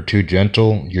hard or too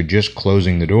gentle. You're just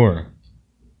closing the door.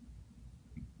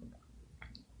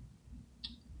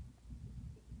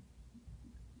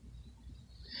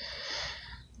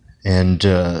 And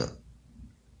the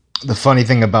funny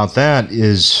thing about that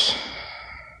is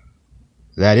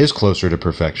closer to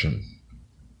perfection.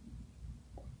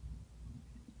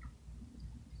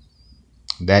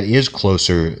 That is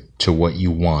closer to what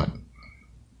you want.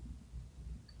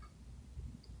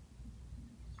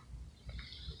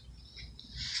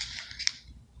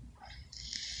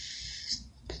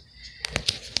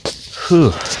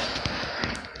 Whew.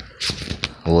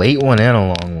 Late one and a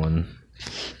long one.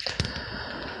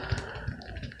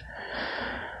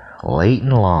 Late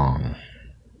and long.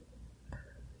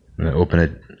 I'm going to open a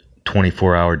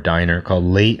 24-hour diner called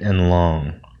Late and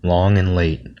Long. Long and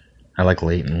late. I like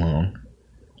late and long.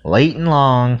 Late and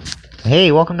long.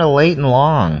 Hey, welcome to Late and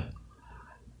Long.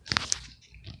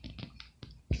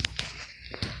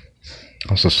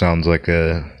 Also sounds like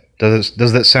a... Does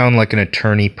that sound like an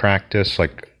attorney practice?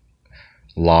 Like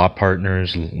law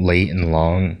partners, late and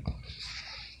long?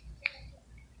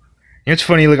 It's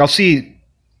funny, like I'll see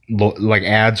like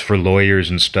ads for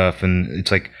lawyers and stuff, and it's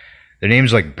like their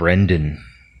name's like Brendan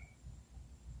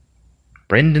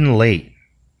Late,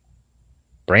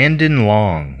 Brandon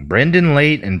Long, Brendan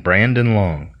Late, and Brandon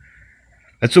Long.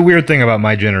 That's the weird thing about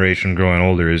my generation growing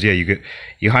older is, yeah,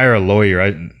 you hire a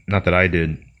lawyer. Not that I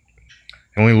did.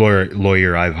 The only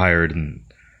lawyer I've hired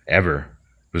ever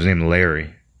was named Larry,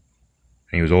 and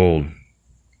he was old.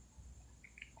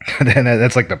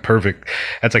 That's like the perfect.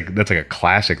 That's like a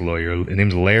classic lawyer. His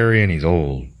name's Larry, and he's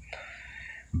old.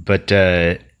 But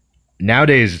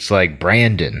nowadays it's like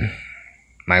Brandon,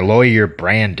 my lawyer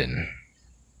Brandon.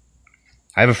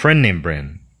 I have a friend named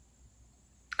Brandon.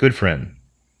 Good friend.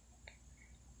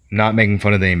 I'm not making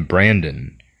fun of the name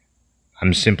Brandon.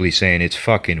 I'm simply saying it's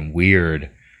fucking weird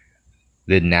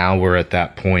that now we're at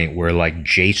that point where like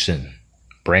Jason,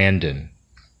 Brandon.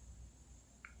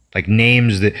 Like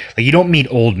names that, like you don't meet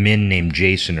old men named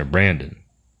Jason or Brandon.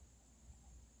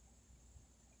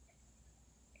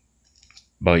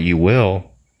 But you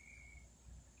will.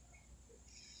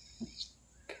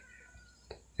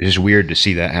 It's just weird to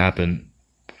see that happen.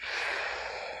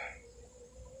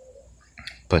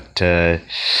 But, what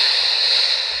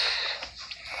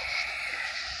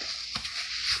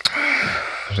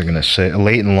was I going to say?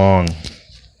 Late and long.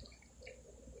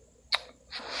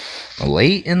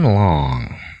 Late and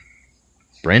long.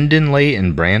 Brendan Late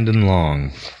and Brandon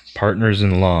Long, partners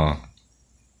in law.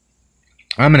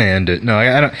 I'm gonna end it. No,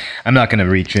 I'm not gonna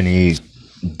reach any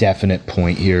definite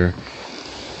point here.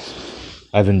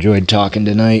 I've enjoyed talking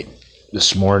tonight,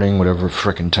 this morning, whatever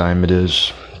frickin' time it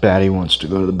is. Batty wants to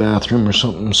go to the bathroom or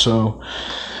something, so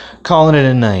calling it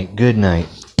a night. Good night.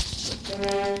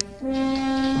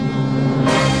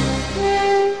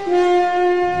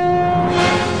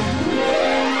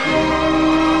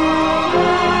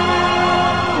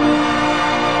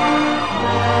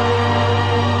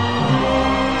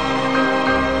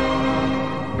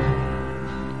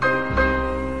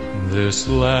 This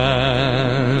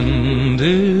land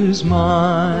is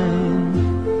mine.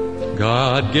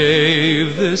 God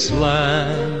gave this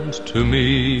land to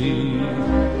me.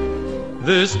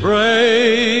 This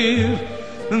brave,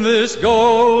 this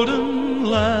golden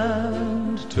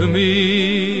land to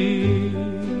me.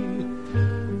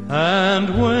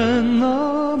 And when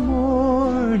the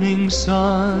morning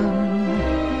sun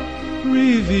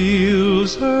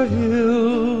reveals her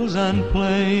hills and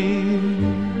plains,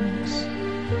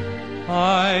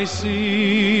 I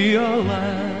see a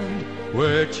land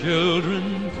where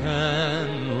children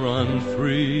can run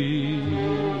free.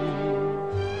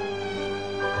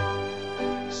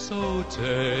 So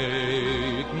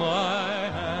take my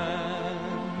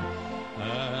hand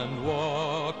and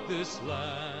walk this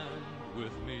land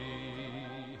with me.